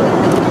impression already.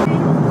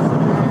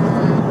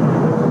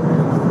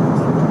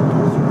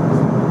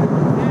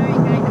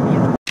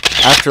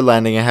 After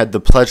landing, I had the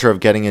pleasure of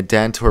getting a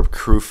Dantorp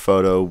crew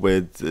photo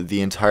with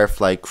the entire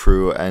flight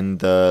crew, and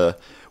the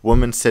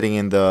woman sitting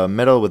in the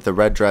middle with the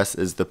red dress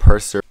is the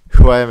purser,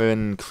 who I have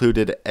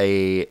included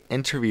a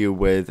interview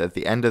with at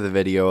the end of the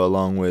video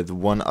along with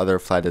one other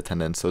flight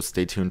attendant, so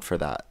stay tuned for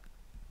that.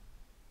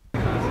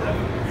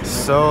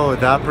 So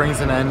that brings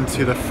an end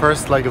to the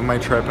first leg of my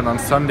trip, and on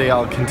Sunday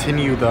I'll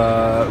continue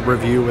the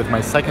review with my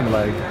second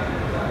leg.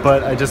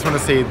 But I just want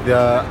to say,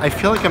 I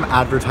feel like I'm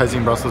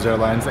advertising Brussels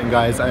Airlines, and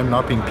guys, I am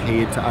not being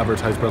paid to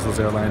advertise Brussels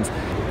Airlines.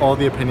 All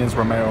the opinions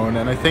were my own,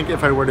 and I think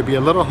if I were to be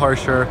a little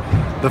harsher,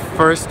 the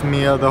first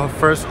meal, the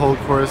first whole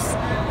course,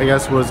 I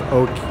guess was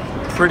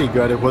okay, pretty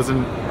good. It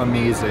wasn't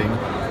amazing,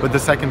 but the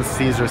second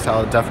Caesar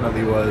salad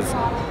definitely was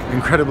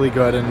incredibly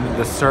good, and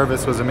the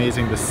service was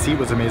amazing, the seat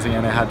was amazing,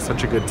 and I had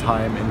such a good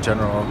time in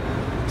general.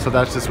 So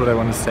that's just what I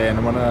want to say, and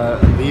I want to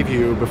leave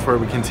you before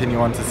we continue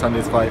on to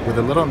Sunday's flight with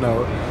a little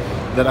note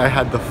that I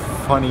had the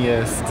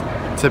funniest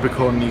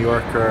typical New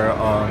Yorker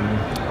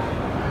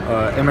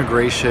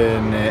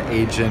immigration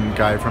agent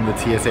guy from the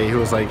TSA who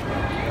was like,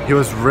 he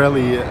was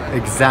really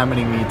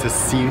examining me to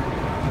see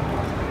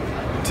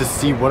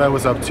what I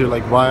was up to,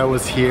 like why I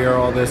was here,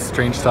 all this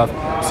strange stuff.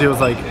 So he was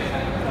like,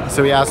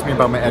 so he asked me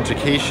about my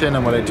education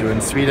and what I do in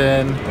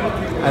Sweden,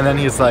 and then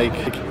he's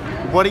like,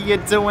 what are you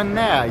doing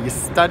there? You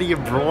study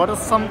abroad or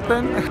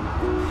something?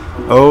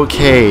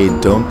 Okay,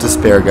 don't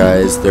despair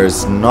guys,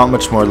 there's not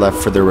much more left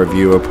for the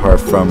review apart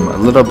from a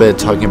little bit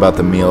talking about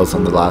the meals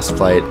on the last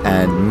flight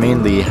and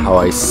mainly how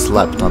I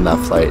slept on that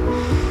flight.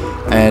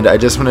 And I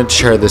just wanted to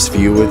share this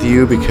view with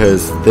you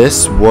because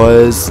this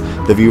was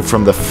the view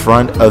from the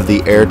front of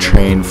the air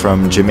train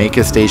from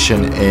Jamaica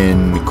Station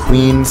in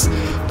Queens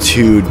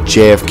to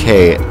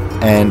JFK.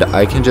 And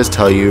I can just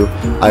tell you,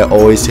 I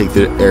always take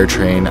the air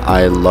train.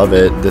 I love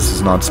it. This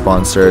is not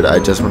sponsored. I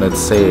just wanted to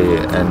say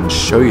and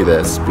show you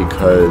this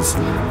because,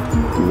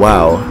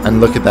 wow. And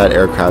look at that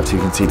aircraft you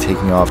can see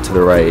taking off to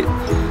the right.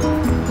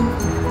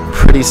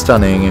 Pretty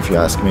stunning if you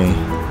ask me.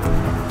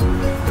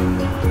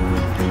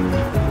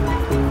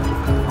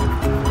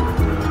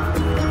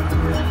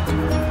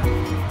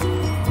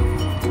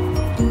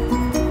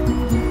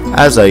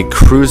 As I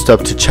cruised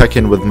up to check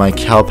in with my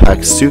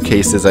CalPaks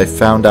suitcases, I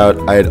found out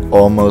I had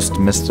almost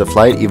missed the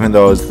flight, even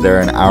though I was there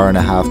an hour and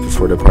a half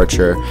before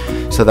departure.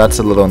 So that's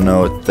a little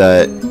note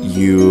that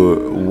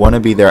you want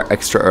to be there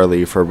extra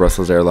early for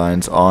Brussels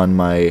Airlines. On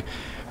my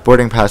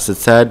boarding pass it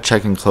said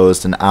check-in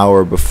closed an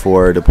hour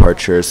before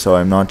departure, so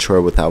I'm not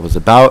sure what that was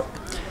about.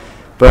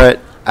 But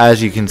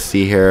as you can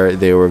see here,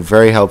 they were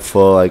very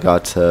helpful. I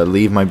got to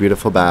leave my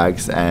beautiful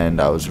bags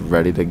and I was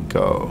ready to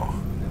go.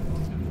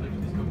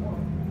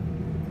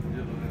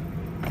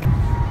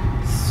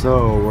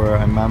 So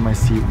I'm at my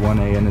seat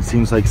 1A, and it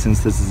seems like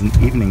since this is an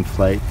evening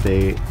flight,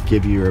 they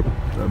give you a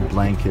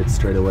blanket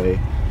straight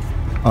away.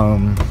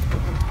 And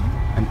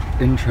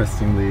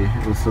interestingly,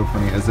 it was so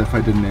funny, as if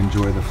I didn't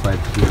enjoy the flight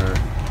here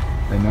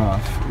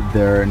enough,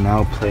 they're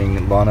now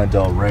playing Lana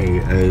Del Rey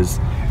as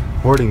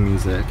boarding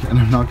music, and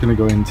I'm not going to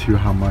go into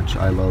how much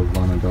I love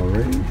Lana Del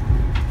Rey,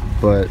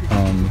 but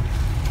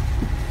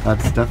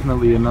that's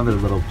definitely another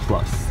little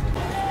plus.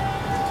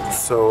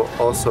 So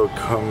also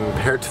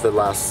compared to the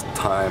last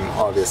time,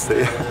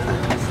 obviously.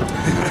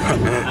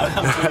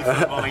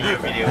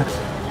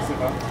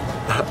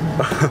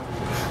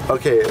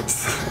 Okay,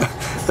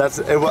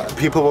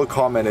 people will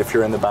comment if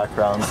you're in the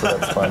background, so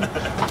that's fun.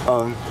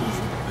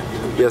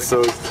 Yeah,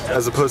 so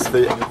as opposed to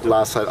the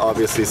last side,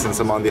 obviously since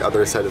I'm on the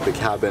other side of the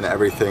cabin,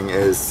 everything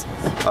is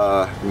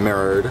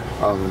mirrored.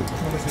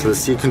 So the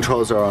seat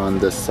controls are on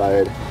this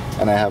side,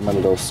 and I have my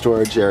little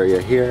storage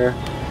area here,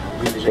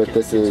 but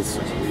this is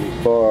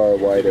far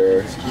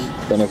wider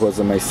than it was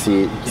on my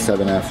seat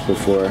 7F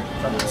before.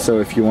 So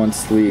if you want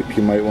sleep,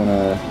 you might want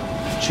to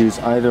choose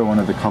either one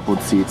of the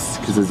coupled seats,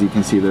 because as you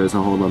can see there's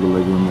a whole lot of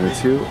legroom there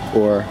too,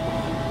 or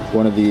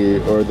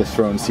the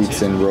throne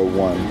seats in row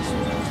 1.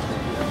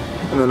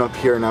 And then up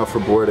here now for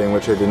boarding,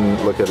 which I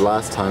didn't look at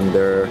last time,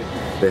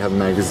 they have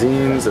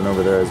magazines, and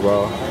over there as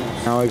well.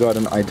 Now I got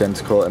an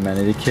identical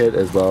Amenity Kit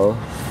as well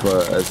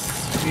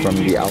from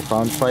the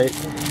outbound flight.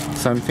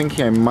 So I'm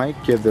thinking I might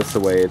give this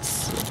away.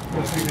 It's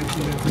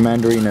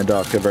Mandarina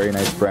Duck, a very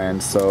nice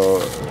brand,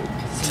 so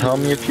tell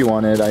me if you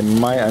want it.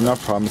 I'm not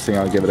promising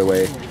I'll give it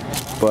away,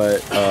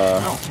 but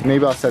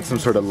maybe I'll set some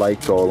sort of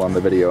like goal on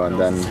the video, and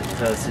then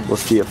we'll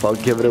see if I'll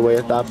give it away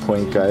at that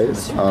point,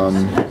 guys.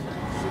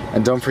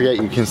 And don't forget,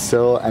 you can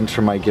still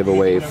enter my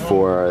giveaway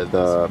for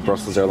the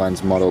Brussels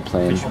Airlines model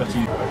plane.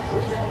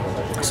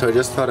 So I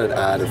just thought I'd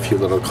add a few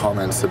little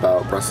comments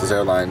about Brussels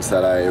Airlines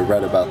that I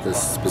read about this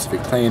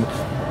specific plane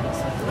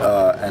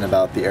and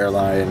about the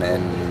airline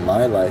in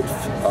my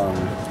life.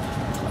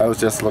 I was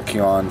just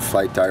looking on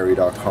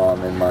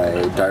flightdiary.com in my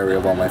diary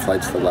of all my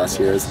flights for the last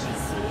years,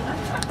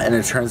 and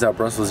it turns out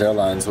Brussels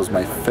Airlines was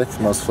my 5th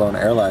most flown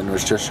airline,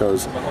 which just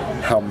shows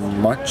how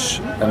much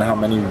and how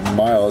many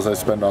miles I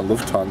spend on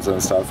Lufthansa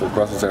and stuff. If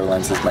Brussels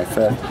Airlines is my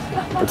 5th,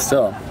 but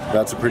still,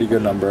 that's a pretty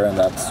good number, and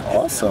that's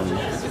awesome.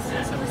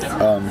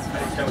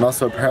 And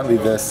also, apparently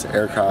this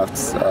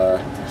aircraft's,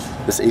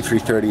 this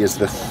A330 is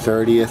the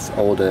 30th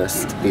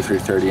oldest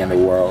A330 in the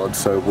world,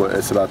 so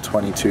it's about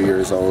 22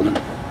 years old,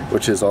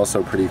 which is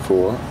also pretty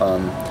cool,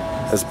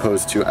 as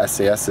opposed to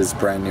SAS's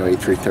brand new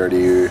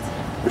A330,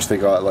 which they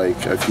got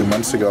like a few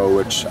months ago,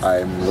 which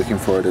I'm looking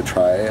forward to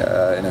try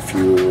in a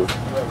few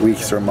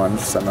weeks or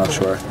months, I'm not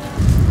sure.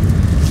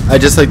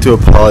 I'd just like to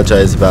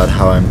apologize about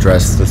how I'm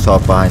dressed. The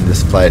thought behind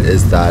this flight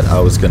is that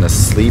I was going to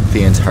sleep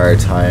the entire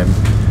time,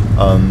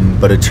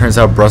 but it turns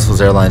out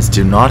Brussels Airlines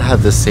do not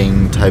have the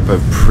same type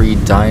of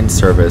pre-dine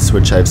service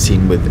which I've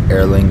seen with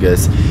Aer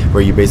Lingus,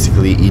 where you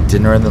basically eat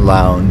dinner in the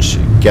lounge,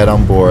 get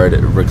on board,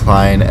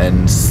 recline,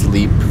 and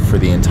sleep for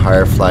the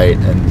entire flight,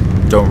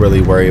 and don't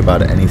really worry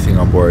about anything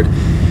on board,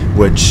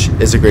 which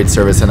is a great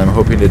service, and I'm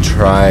hoping to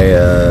try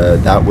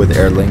that with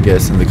Aer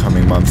Lingus in the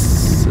coming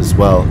months as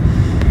well.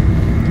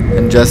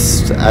 And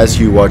just as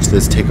you watch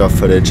this takeoff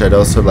footage, I'd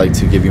also like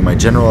to give you my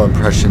general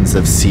impressions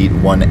of seat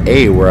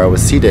 1A, where I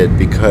was seated,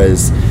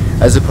 because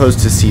as opposed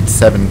to seat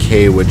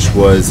 7K, which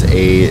was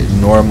a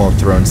normal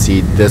throne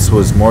seat, this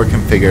was more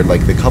configured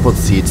like the coupled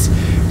seats,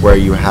 where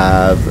you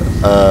have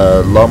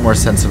a lot more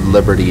sense of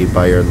liberty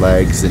by your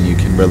legs, and you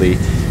can really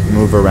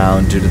move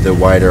around due to the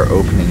wider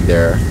opening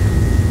there.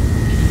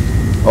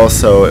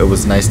 Also, it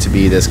was nice to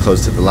be this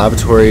close to the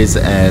lavatories,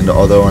 and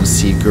although on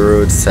Seat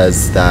Guru it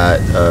says that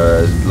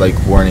like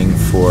warning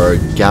for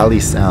galley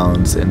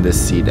sounds in this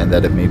seat and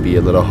that it may be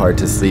a little hard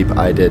to sleep,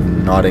 I did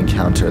not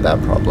encounter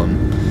that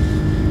problem.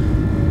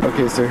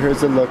 Okay, so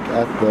here's a look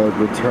at the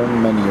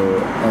return menu,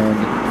 and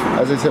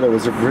as I said, I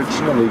was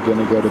originally going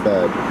to go to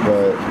bed,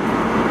 but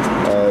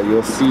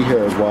you'll see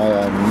here why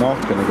I'm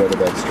not going to go to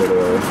bed straight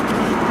away.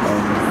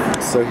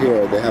 So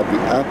here they have the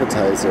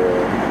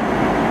appetizer,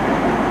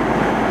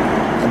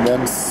 and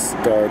then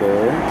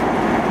starter,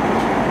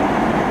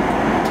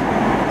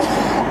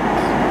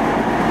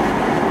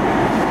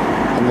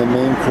 and the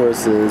main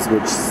courses,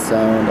 which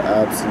sound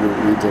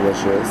absolutely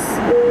delicious.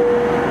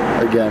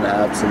 Again,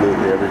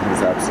 absolutely,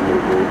 everything's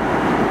absolutely.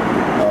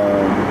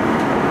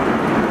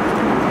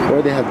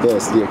 Or they have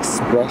this, the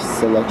express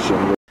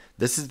selection.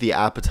 This is the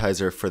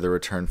appetizer for the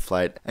return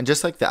flight, and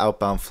just like the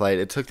outbound flight,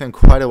 it took them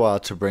quite a while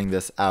to bring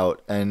this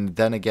out, and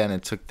then again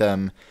it took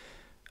them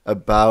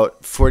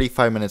about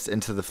 45 minutes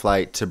into the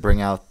flight to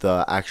bring out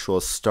the actual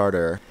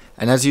starter.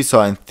 And as you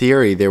saw, in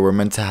theory they were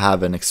meant to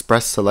have an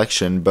express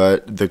selection,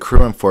 but the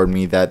crew informed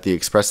me that the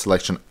express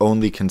selection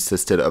only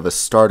consisted of a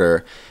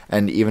starter,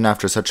 and even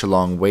after such a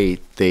long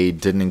wait they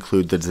didn't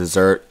include the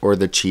dessert or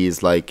the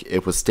cheese like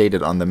it was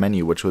stated on the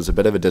menu, which was a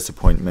bit of a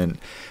disappointment.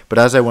 But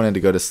as I wanted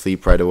to go to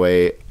sleep right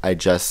away, I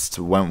just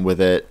went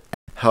with it.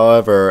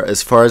 However,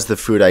 as far as the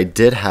food I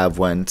did have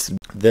went,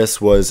 this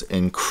was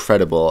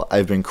incredible.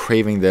 I've been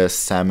craving this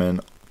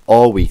salmon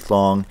all week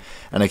long,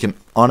 and I can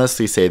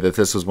honestly say that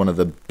this was one of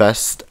the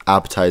best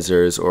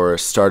appetizers, or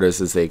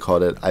starters as they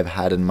called it, I've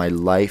had in my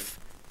life,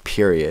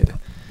 period.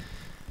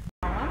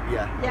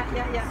 Yeah.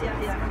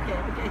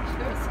 Okay,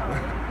 sure, sorry.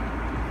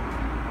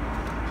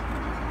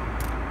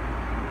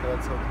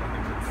 That's okay,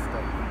 good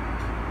stuff.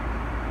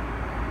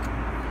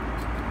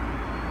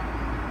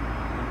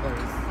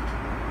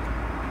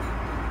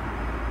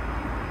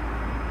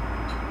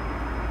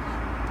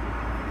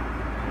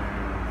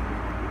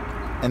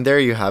 And there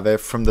you have it.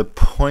 From the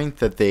point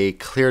that they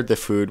cleared the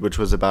food, which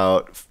was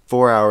about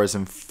 4 hours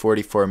and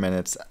 44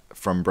 minutes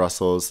from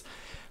Brussels,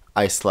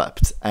 I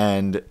slept.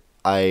 And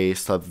I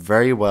slept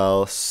very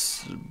well,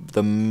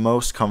 the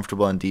most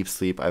comfortable and deep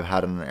sleep I've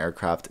had on an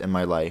aircraft in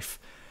my life.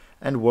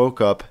 And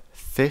woke up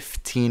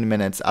 15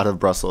 minutes out of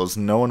Brussels.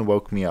 No one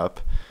woke me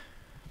up.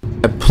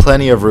 I had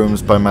plenty of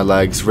rooms by my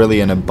legs, really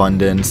in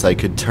abundance. I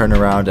could turn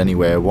around any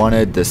way I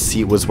wanted. The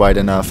seat was wide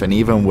enough, and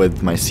even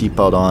with my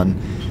seatbelt on,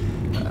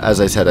 as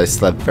I said, I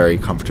slept very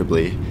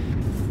comfortably.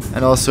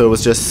 And also, it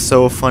was just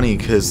so funny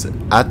because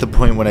at the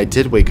point when I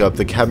did wake up,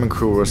 the cabin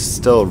crew were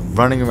still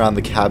running around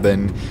the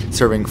cabin,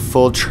 serving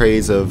full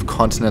trays of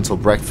continental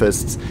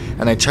breakfasts,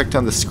 and I checked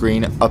on the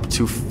screen up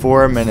to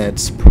 4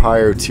 minutes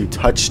prior to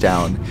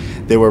touchdown.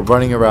 They were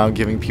running around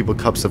giving people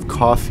cups of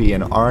coffee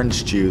and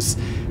orange juice,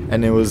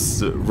 and it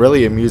was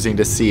really amusing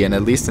to see. And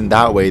at least in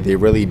that way, they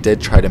really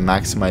did try to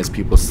maximize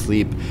people's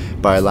sleep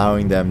by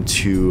allowing them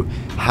to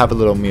have a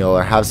little meal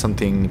or have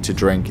something to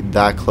drink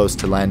that close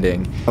to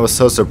landing. I was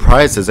so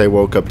surprised as I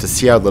woke up to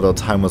see how little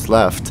time was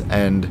left,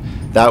 and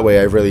that way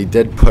I really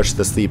did push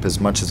the sleep as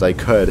much as I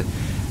could,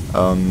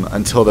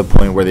 until the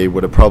point where they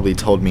would have probably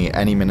told me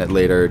any minute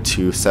later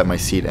to set my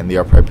seat in the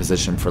upright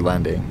position for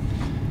landing.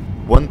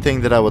 One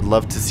thing that I would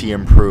love to see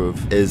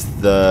improve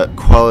is the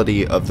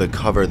quality of the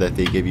cover that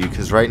they give you,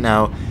 because right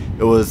now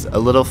it was a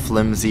little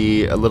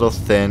flimsy, a little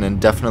thin,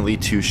 and definitely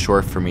too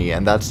short for me,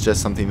 and that's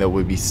just something that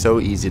would be so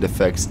easy to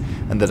fix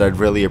and that I'd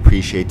really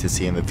appreciate to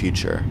see in the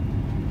future.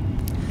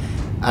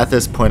 At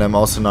this point, I'm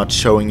also not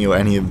showing you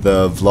any of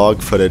the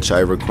vlog footage I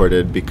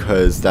recorded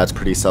because that's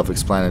pretty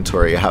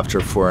self-explanatory after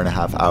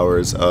 4.5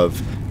 hours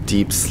of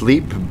deep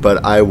sleep,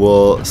 but I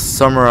will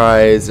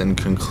summarize and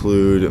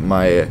conclude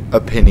my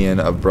opinion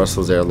of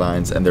Brussels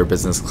Airlines and their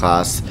business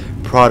class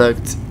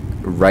product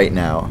right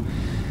now.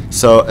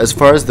 So as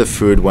far as the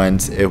food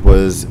went, it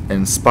was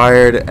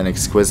inspired and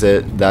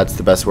exquisite. That's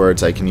the best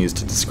words I can use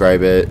to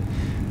describe it.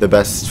 The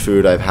best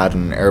food I've had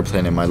on an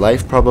airplane in my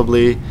life,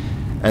 probably.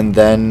 And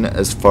then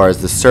as far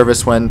as the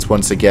service went,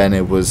 once again,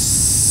 it was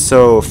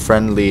so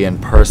friendly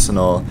and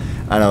personal,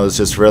 and I was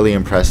just really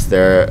impressed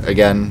there.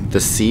 Again,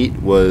 the seat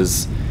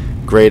was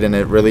great, and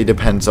it really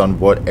depends on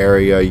what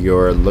area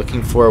you're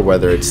looking for,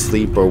 whether it's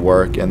sleep or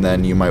work, and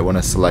then you might want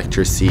to select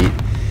your seat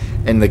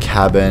in the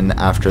cabin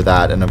after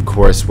that, and of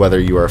course whether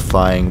you are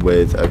flying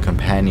with a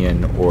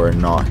companion or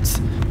not.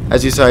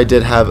 As you saw, I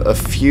did have a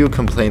few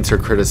complaints or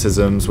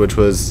criticisms, which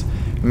was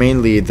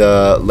mainly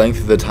the length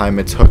of the time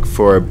it took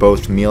for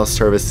both meal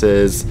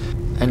services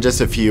and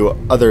just a few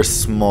other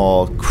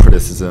small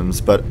criticisms.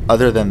 But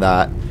other than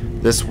that,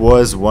 this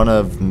was one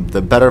of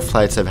the better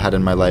flights I've had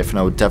in my life, and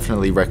I would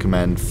definitely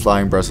recommend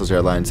flying Brussels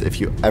Airlines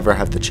if you ever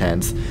have the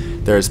chance.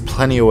 There's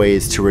plenty of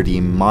ways to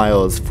redeem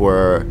miles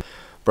for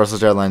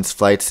Brussels Airlines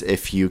flights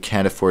if you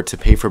can't afford to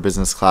pay for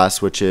business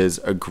class, which is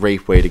a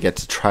great way to get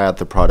to try out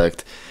the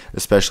product,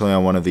 especially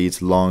on one of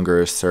these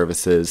longer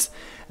services.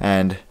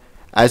 And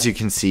as you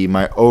can see,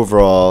 my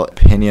overall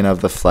opinion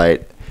of the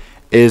flight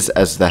is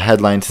as the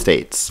headline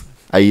states.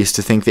 I used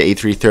to think the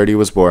A330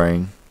 was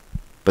boring,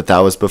 but that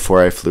was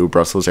before I flew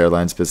Brussels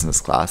Airlines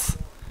Business Class.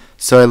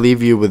 So I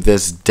leave you with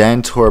this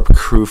Dantorp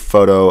crew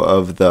photo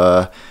of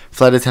the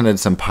flight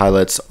attendants and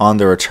pilots on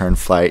the return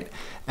flight.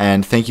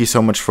 And thank you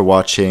so much for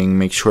watching.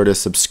 Make sure to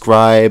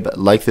subscribe,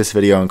 like this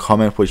video, and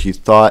comment what you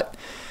thought.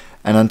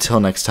 And until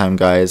next time,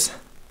 guys,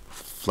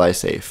 fly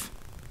safe.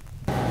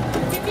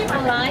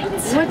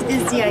 What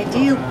is the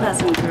ideal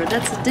passenger?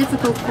 That's a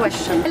difficult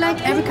question. I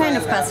like every kind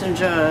of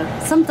passenger.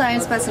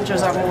 Sometimes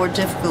passengers are more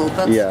difficult,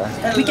 but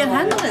we can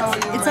handle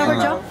it. It's our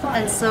job,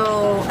 and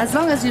so as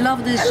long as you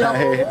love this job,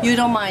 you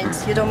don't mind.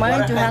 You don't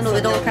mind to handle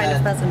with all kind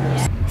of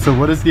passengers. So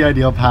what is the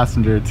ideal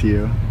passenger to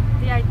you?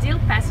 The ideal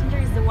passenger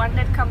is the one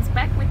that comes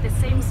back with the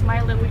same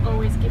smile that we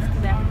always give to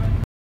them.